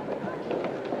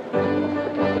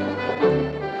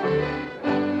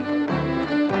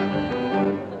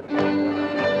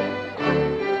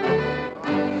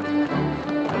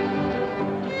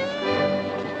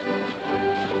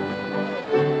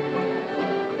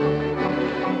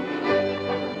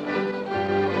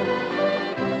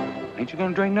 Ain't you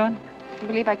gonna drink none? I don't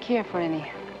believe I care for any.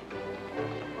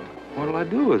 What'll I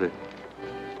do with it?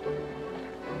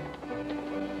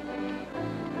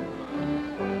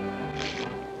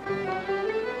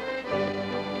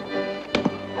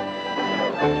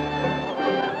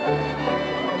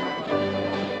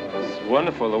 It's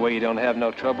wonderful the way you don't have no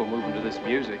trouble moving to this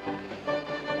music.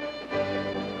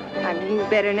 I move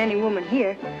better than any woman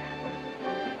here.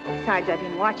 Besides, I've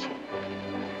been watching.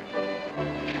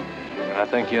 I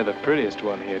think you're the prettiest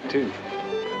one here, too.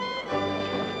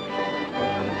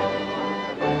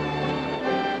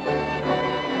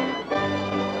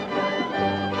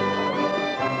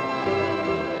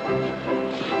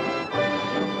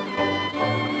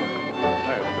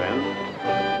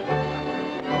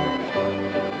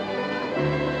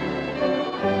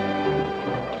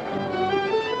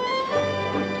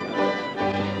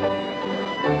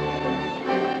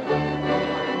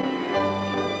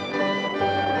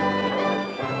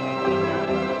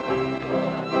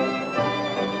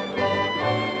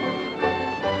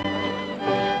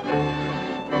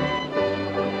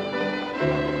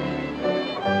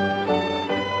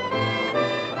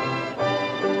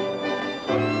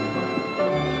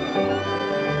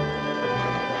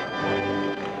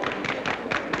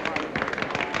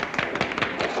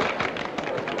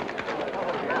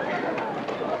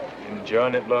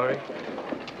 Enjoying it, Laurie?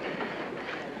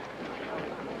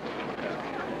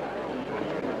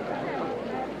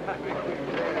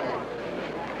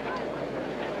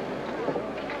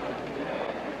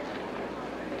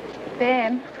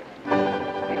 Ben,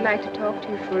 I'd like to talk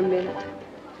to you for a minute.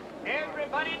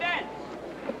 Everybody dance.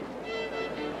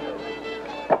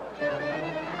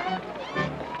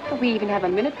 Do we even have a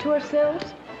minute to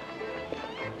ourselves?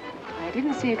 I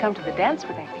didn't see you come to the dance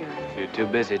with that girl. You're too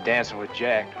busy dancing with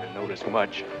Jack to notice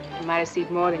much. You might have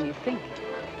seen more than you think.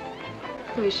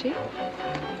 Who is she?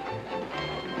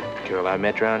 Girl I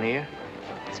met around here?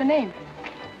 What's her name?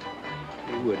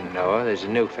 You wouldn't know her. There's a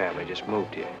new family just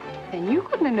moved here. Then you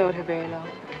couldn't have known her very long.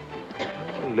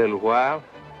 A little while.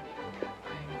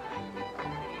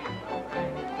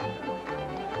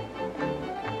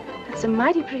 That's a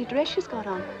mighty pretty dress she's got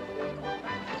on.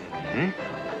 Hmm?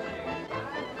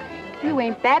 You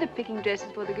ain't bad at picking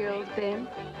dresses for the girls, Ben.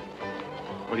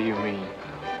 What do you mean?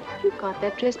 You got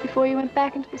that dress before you went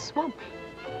back into the swamp.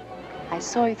 I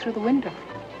saw you through the window.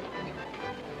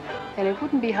 And it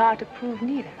wouldn't be hard to prove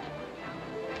neither.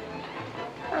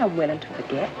 I'm willing to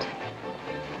forget.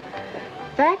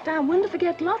 In fact, I'm willing to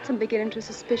forget lots and beginning to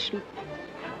suspicion.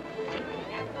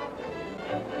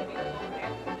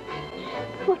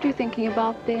 What are you thinking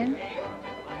about, Ben?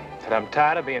 That I'm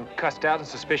tired of being cussed out and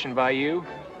suspicioned by you?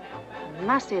 I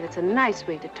must say that's a nice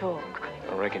way to talk.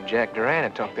 I reckon Jack Duran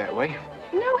would talk that way.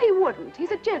 No, he wouldn't.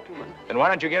 He's a gentleman. Then why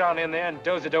don't you get on in there and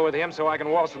doze-a-do with him so I can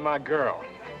waltz with my girl?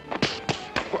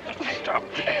 Stop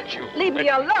that, you... Leave me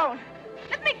alone.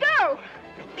 Let me go.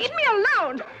 Leave me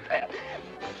alone.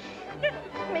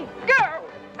 Let me go.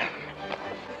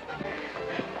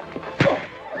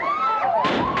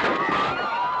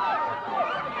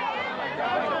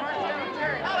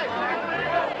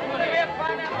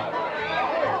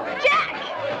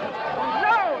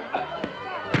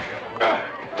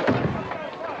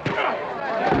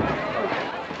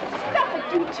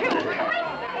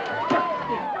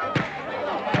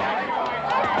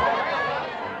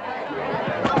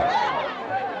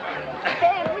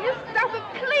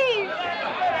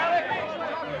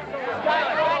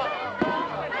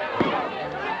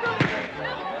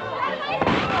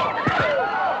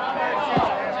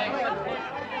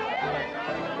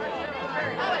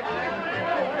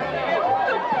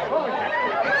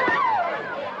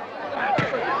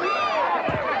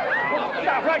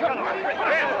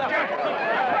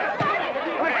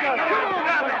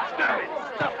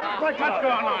 What's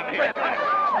going on here?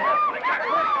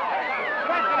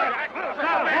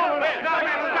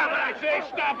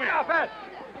 Stop it!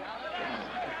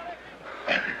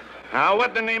 Now,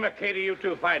 what the name of Katie you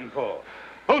two fighting for?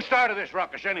 Who started this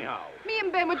ruckus, anyhow? Me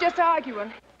and Ben were just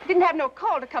arguing. Didn't have no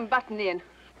call to come butting in.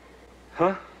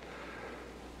 Huh?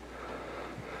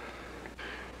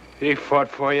 He fought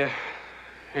for you.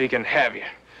 He can have you.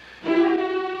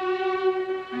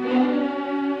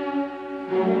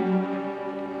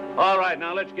 All right,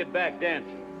 now let's get back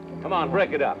dancing. Come on,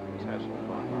 break it up. Let's have some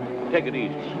fun. Take it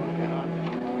easy.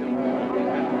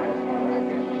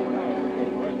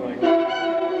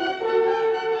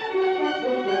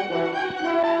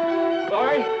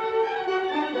 Laurie?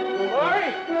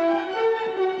 Laurie?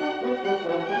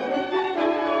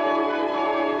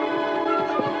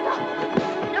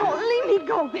 No, leave me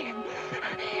go, Ben.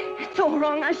 It's all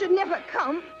wrong. I should never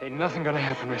come. Ain't nothing gonna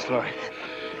happen, Miss Laurie.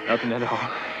 Nothing at all.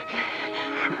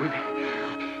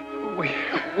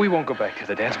 We won't go back to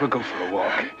the dance. We'll go for a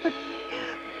walk. But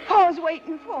Pa's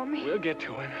waiting for me. We'll get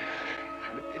to him.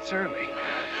 It's early.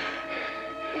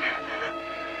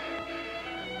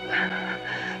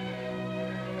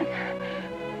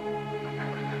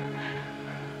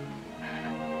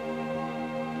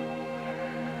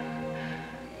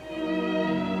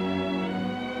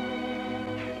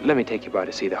 Let me take you by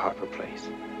to see the Harper place.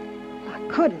 I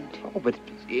couldn't. Oh, but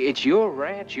it's your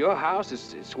ranch, your house.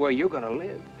 It's where you're gonna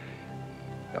live.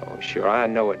 Oh, sure, I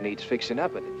know it needs fixing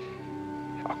up, but...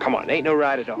 Oh, come on, ain't no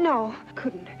ride at all. No, I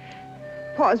couldn't.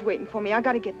 Pa's waiting for me. I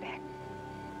gotta get back.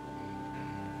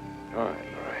 All right,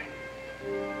 all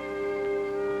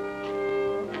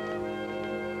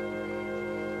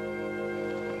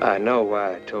right. I know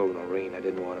why I told Noreen I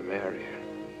didn't want to marry her.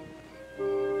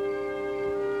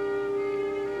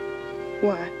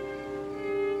 Why?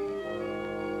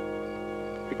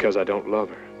 Because I don't love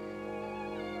her.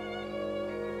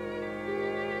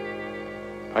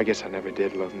 I guess I never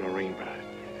did love Noreen, but I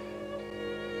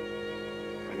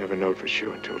never knowed for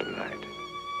sure until tonight.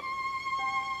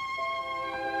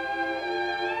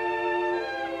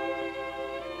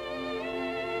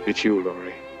 It's you,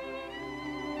 Laurie.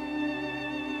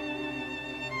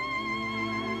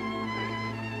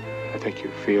 I think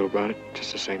you feel about it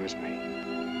just the same as me.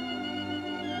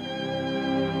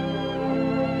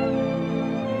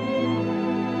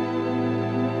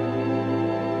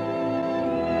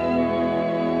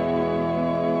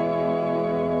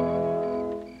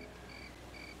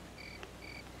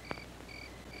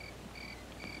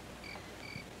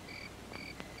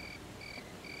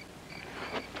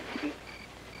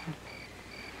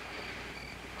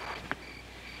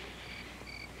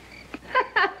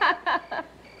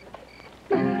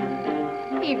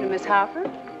 Evening, Miss Harper.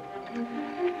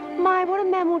 My, what a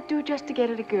man won't do just to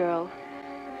get at a girl.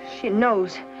 She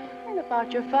knows. And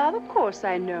about your father, of course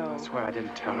I know. I swear I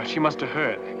didn't tell her. She must have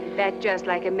heard. That's just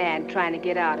like a man trying to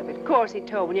get out of it. Of course he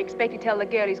told. When you expect to tell the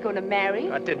girl he's going to marry?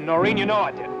 I didn't, Noreen. You know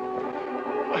I didn't.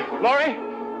 Laurie?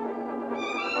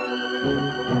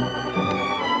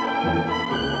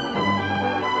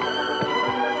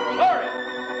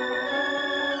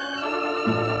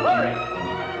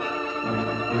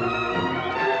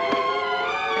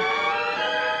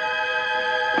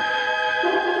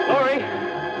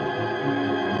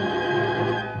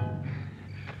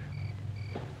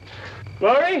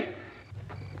 Laurie?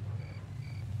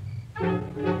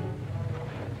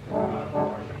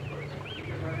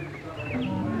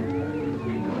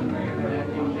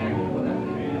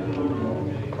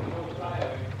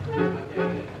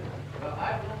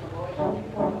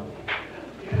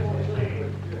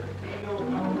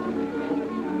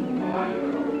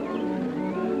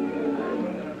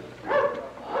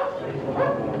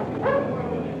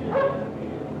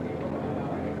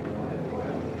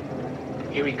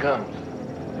 Here he comes.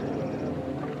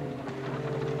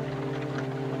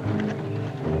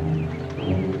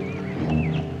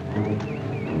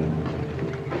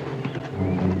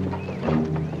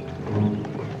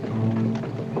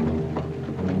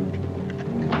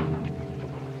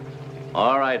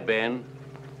 All right, Ben.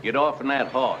 Get off on that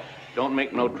horse. Don't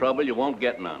make no trouble. You won't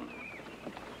get none.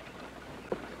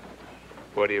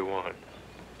 What do you want?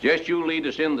 Just you lead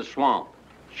us in the swamp.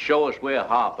 Show us where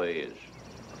Harper is.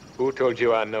 Who told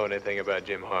you I know anything about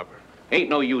Jim Harper? Ain't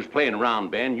no use playing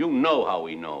around, Ben. You know how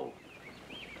we know.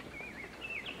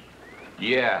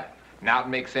 Yeah. Now it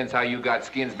makes sense how you got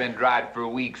skins been dried for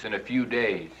weeks and a few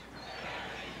days.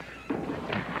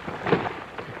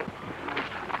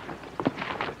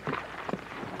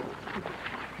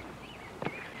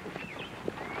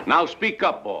 Now speak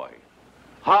up, boy.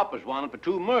 Harper's wanted for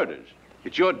 2 murders.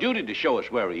 It's your duty to show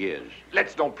us where he is.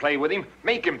 Let's don't play with him.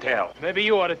 Make him tell. Maybe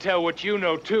you ought to tell what you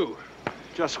know, too.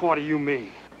 Just what do you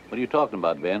mean? What are you talking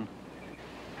about, Ben?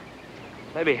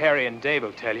 Maybe Harry and Dave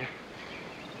will tell you.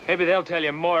 Maybe they'll tell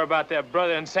you more about their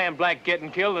brother and Sam Black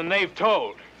getting killed than they've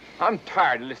told. I'm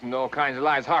tired of listening to all kinds of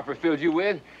lies Harper filled you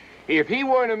with. If he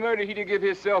weren't a murderer, he'd have given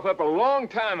himself up a long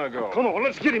time ago. Come on,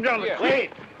 let's get him down the Wait.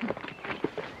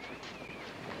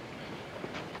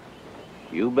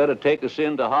 You better take us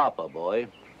into Harper, boy.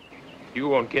 You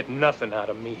won't get nothing out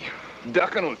of me.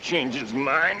 Duckin' will change his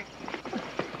mind.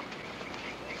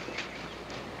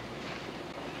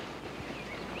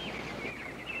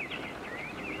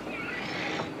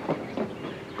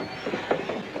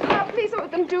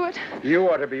 didn't do it. You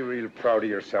ought to be real proud of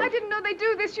yourself. I didn't know they'd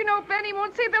do this. You know, Benny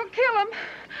won't say they'll kill him.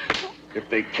 If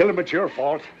they kill him, it's your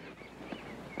fault.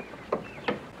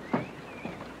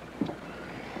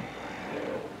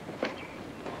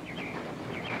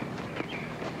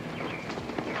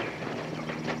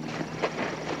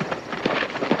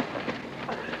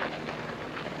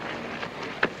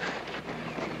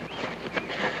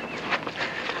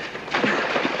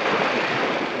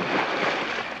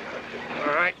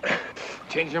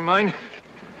 Change your mind?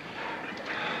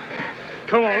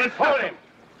 Come on, let's hold him.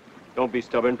 Don't be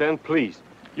stubborn, Ben, please.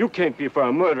 You can't be for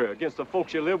a murder against the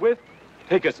folks you live with.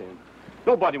 Take us in.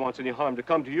 Nobody wants any harm to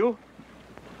come to you.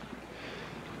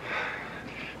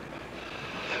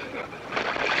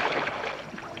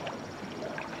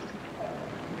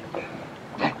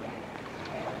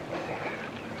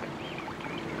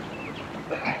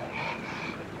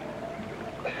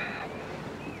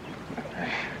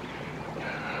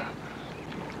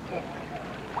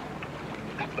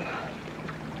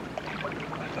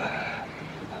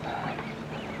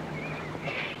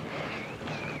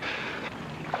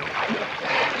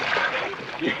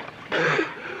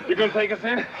 You gonna take us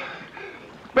in?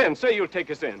 Ben, say you'll take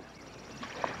us in.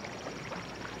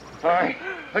 All right,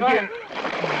 again.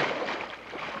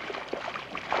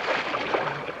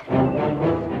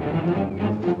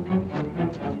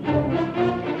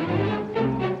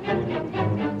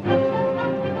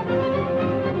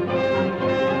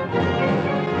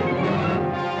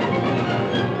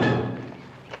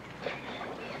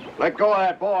 Let go of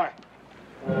that boy.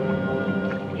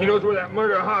 He knows where that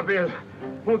murderer hop is.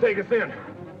 Won't take us in.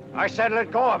 I said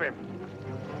let go of him.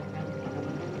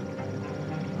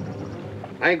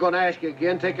 I ain't gonna ask you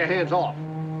again. Take your hands off.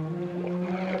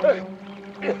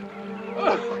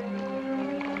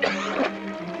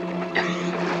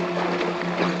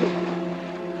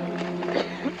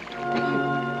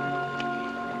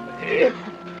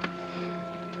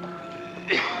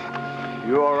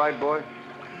 You all right, boy?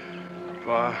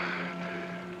 Well,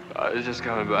 I was just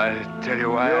coming by to tell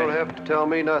you why. You don't have to tell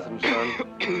me nothing,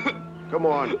 son. Come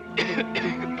on.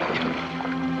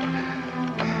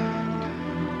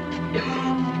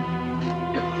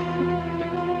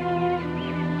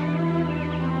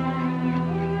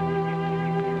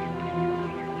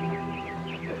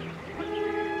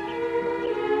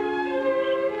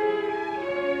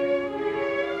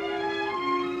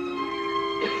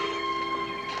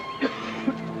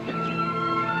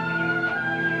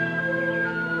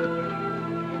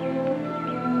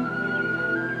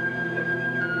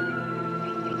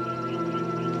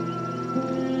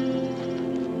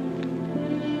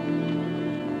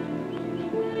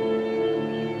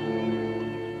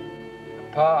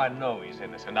 Pa, I know he's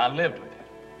innocent. I lived with him.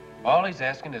 All he's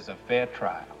asking is a fair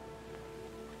trial.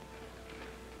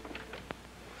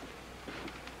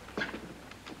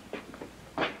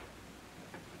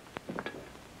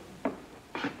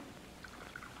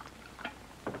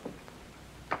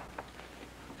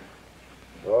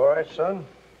 All right, son.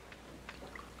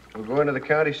 We'll go into the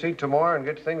county seat tomorrow and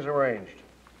get things arranged.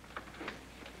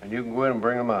 And you can go in and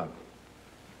bring them out.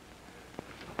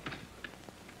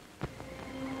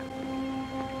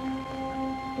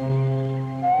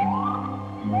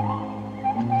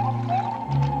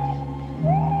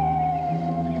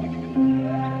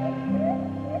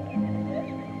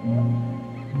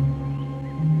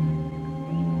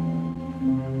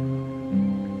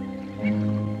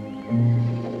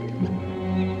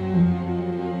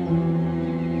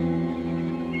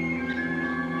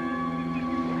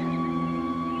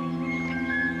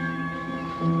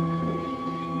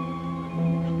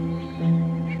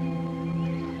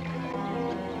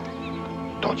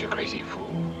 Don't you crazy fool.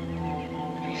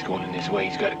 If he's going in this way,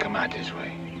 he's got to come out this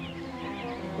way.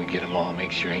 We get them all,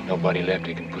 make sure ain't nobody left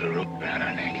that can put a rope around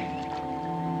our neck.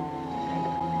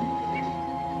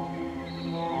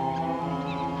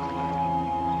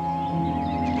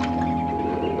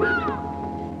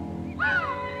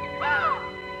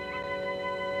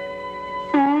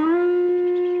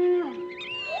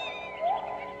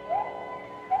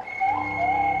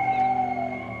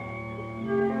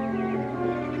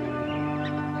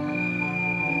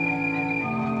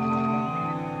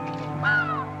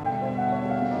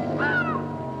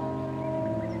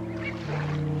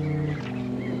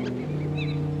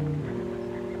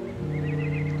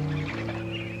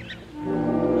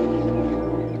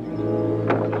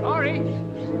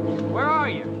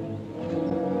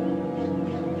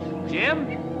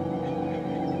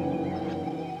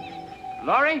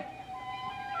 Laurie?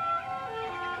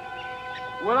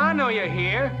 Well, I know you're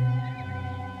here.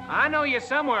 I know you're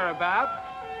somewhere about.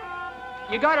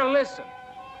 You gotta listen.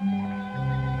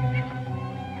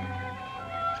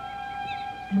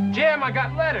 Jim, I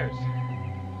got letters.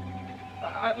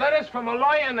 Letters from a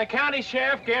lawyer and the county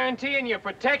sheriff guaranteeing your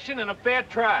protection and a fair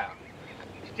trial.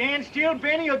 Stand still,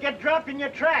 Benny, you'll get dropped in your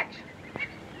tracks.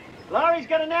 Laurie's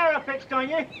got an arrow fixed on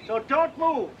you, so don't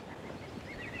move.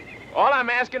 All I'm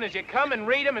asking is you come and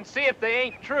read them and see if they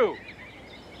ain't true.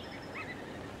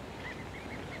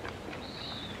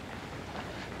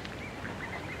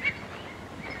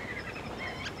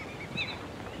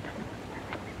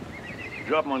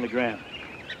 Drop him on the ground.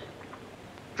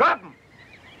 Drop him!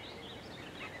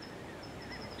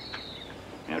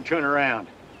 Now turn around.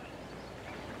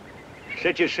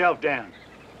 Sit yourself down.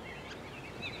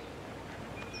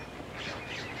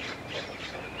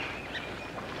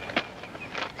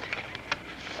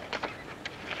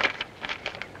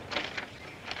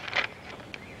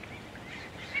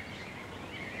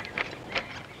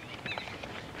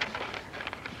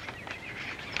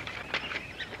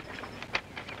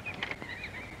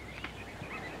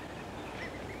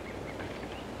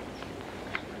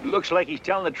 Looks like he's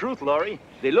telling the truth, Laurie.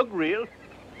 They look real.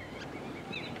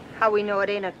 How we know it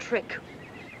ain't a trick?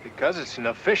 Because it's an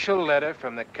official letter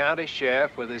from the county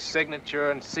sheriff with his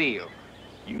signature and seal.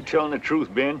 You telling the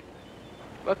truth, Ben?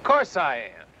 Of course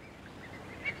I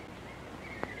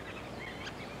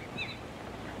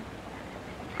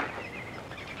am.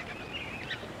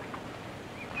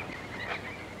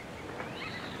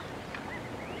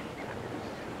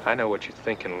 I know what you're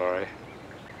thinking, Laurie.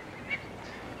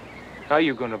 How are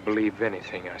you going to believe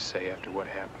anything I say after what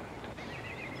happened?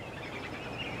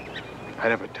 I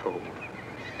never told.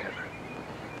 Never.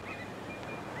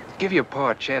 Give your pa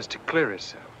a chance to clear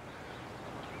himself.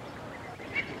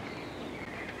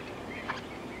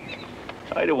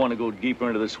 I don't want to go deeper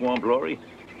into the swamp, Laurie.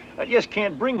 I just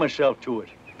can't bring myself to it.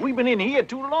 We've been in here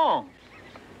too long.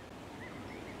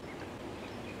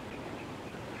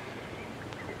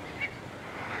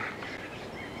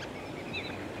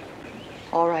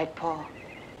 All right, Pa.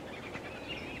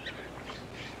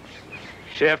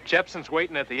 Sheriff Jepson's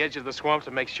waiting at the edge of the swamp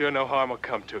to make sure no harm will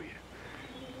come to you.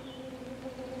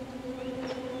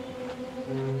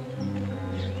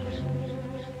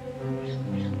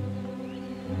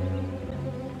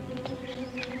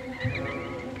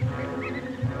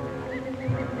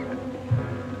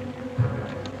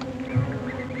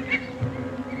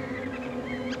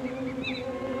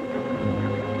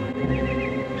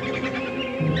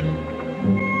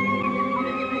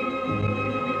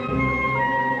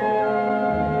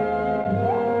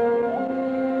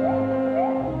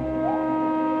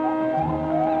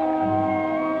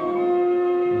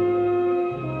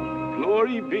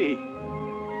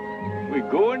 We're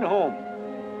going home.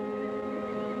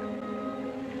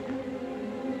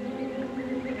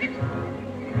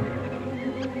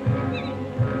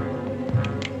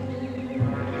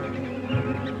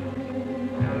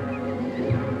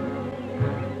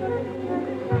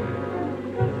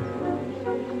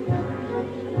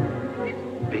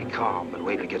 Be calm and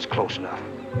wait till it gets close enough.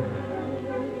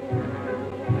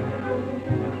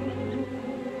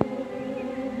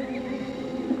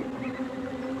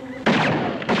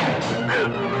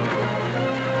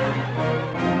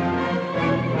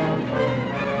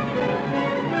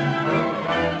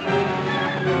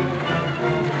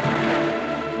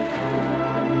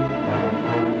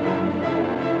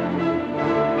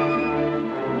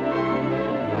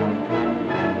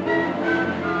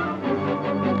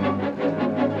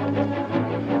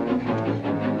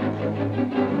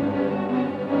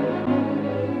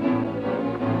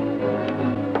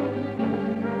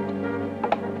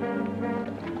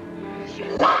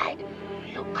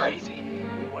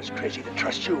 Crazy to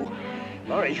trust you.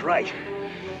 Laurie's right.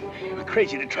 We're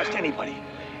crazy to trust anybody.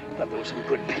 Thought there were some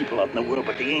good people out in the world,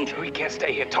 but they ain't. We can't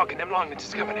stay here talking them long.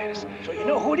 It's coming at us. So you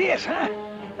know who it is, huh?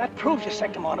 That proves you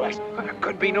sent them on to us. Well, there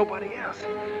could be nobody else.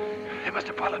 They must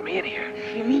have followed me in here.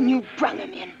 You mean you brung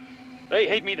him in? They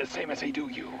hate me the same as they do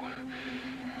you.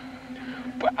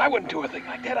 But I wouldn't do a thing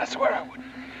like that. I swear I wouldn't.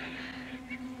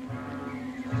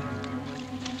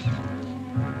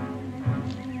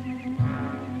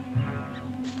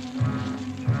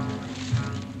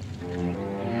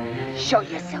 Show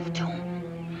yourself to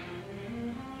him.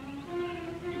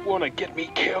 You want to get me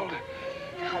killed?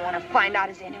 I want to find out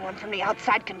if anyone from the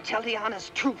outside can tell the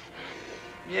honest truth.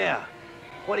 Yeah.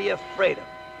 What are you afraid of?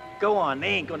 Go on, they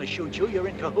ain't gonna shoot you. You're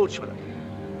in cahoots with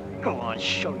them. Go on,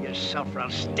 show yourself, or I'll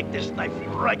stick this knife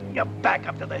right in your back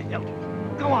up to the hilt.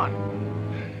 Go on.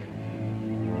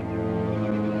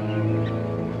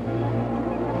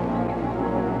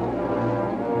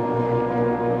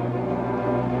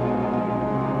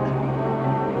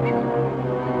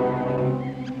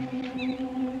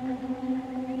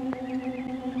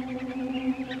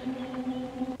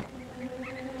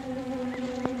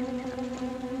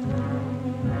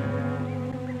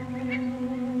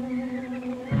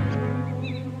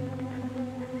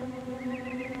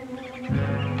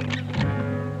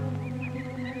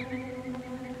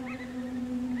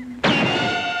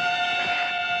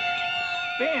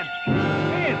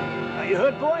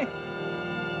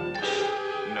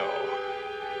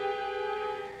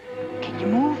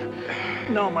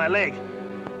 No, my leg.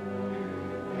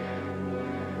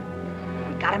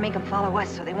 We gotta make them follow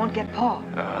us so they won't get Paul.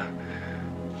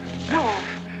 No,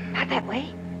 not that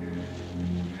way.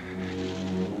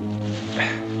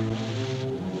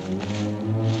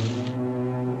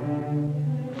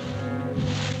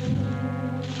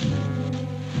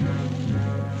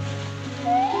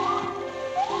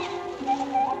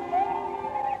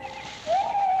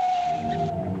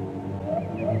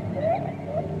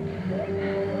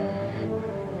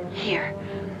 Here,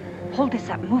 hold this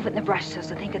up and move it in the brush so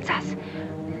they'll think it's us.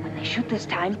 When they shoot this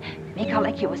time, make out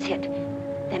like you was hit.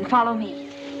 Then follow me.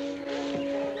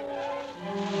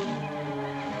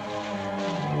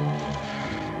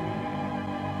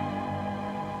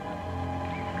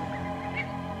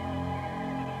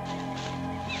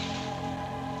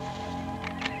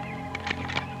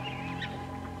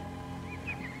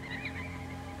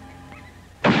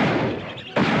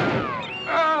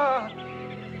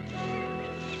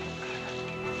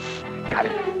 Got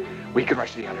it. We can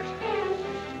rush the others.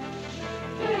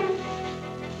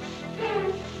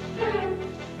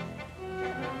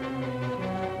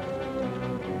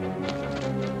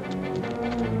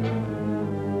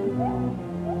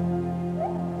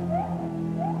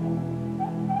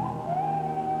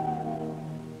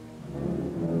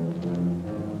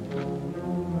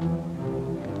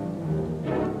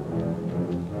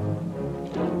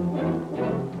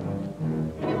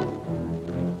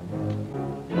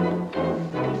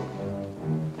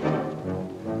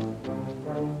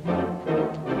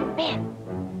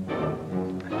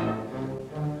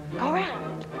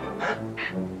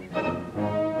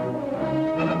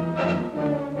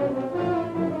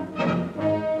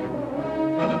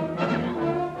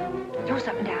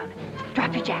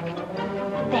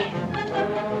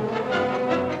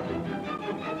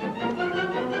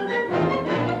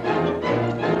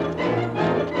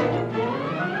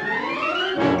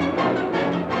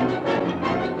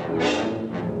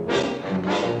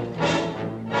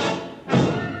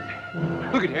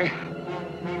 Look at here.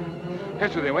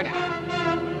 That's where they went.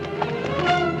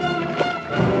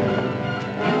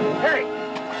 Harry!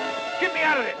 Get me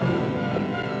out of there!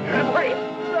 Wait!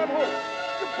 Grab hold!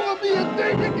 You pull me in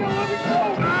there, you can let me go!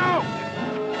 No!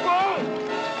 Go!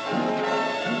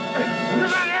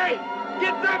 Come on, Harry!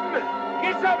 Get something!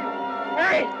 Get something!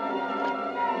 Harry!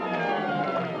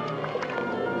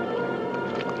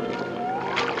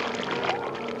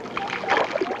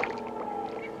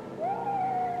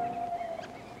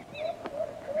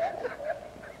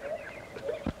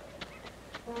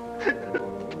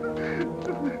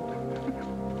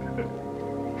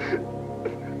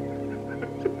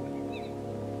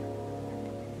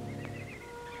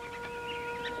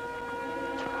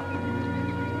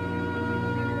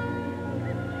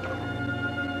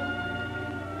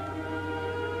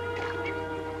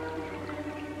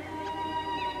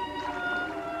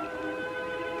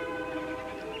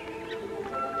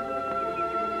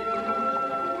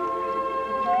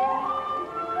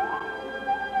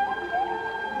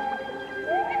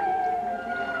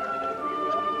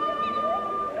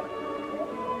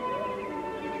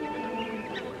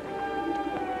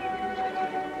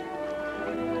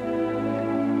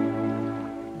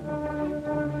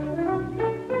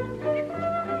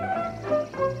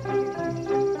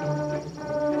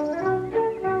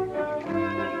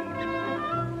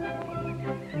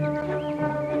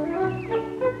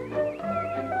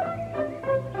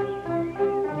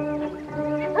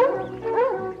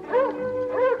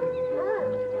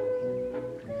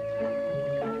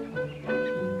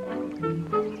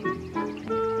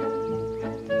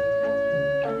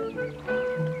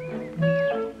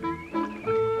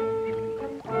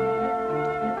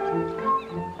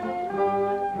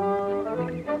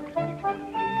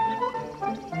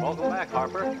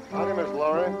 Harper. Howdy, Miss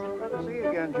Laurie. Good to see you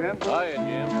again, Jim. Hiya,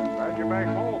 Jim. Glad you're back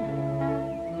home.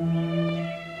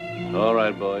 All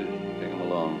right, boys. Take him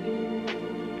along.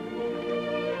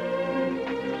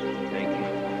 Thank you.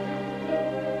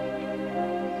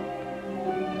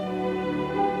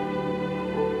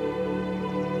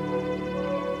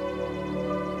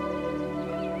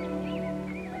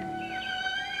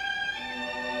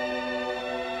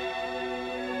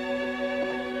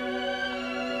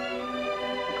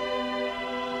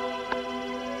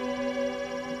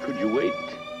 Could you wait?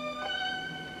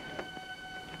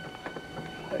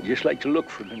 I'd just like to look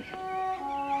for a minute.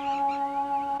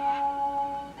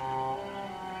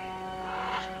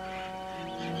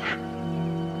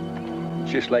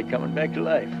 It's just like coming back to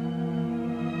life.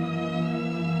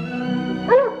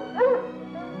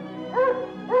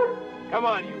 Come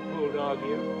on, you bulldog,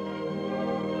 you.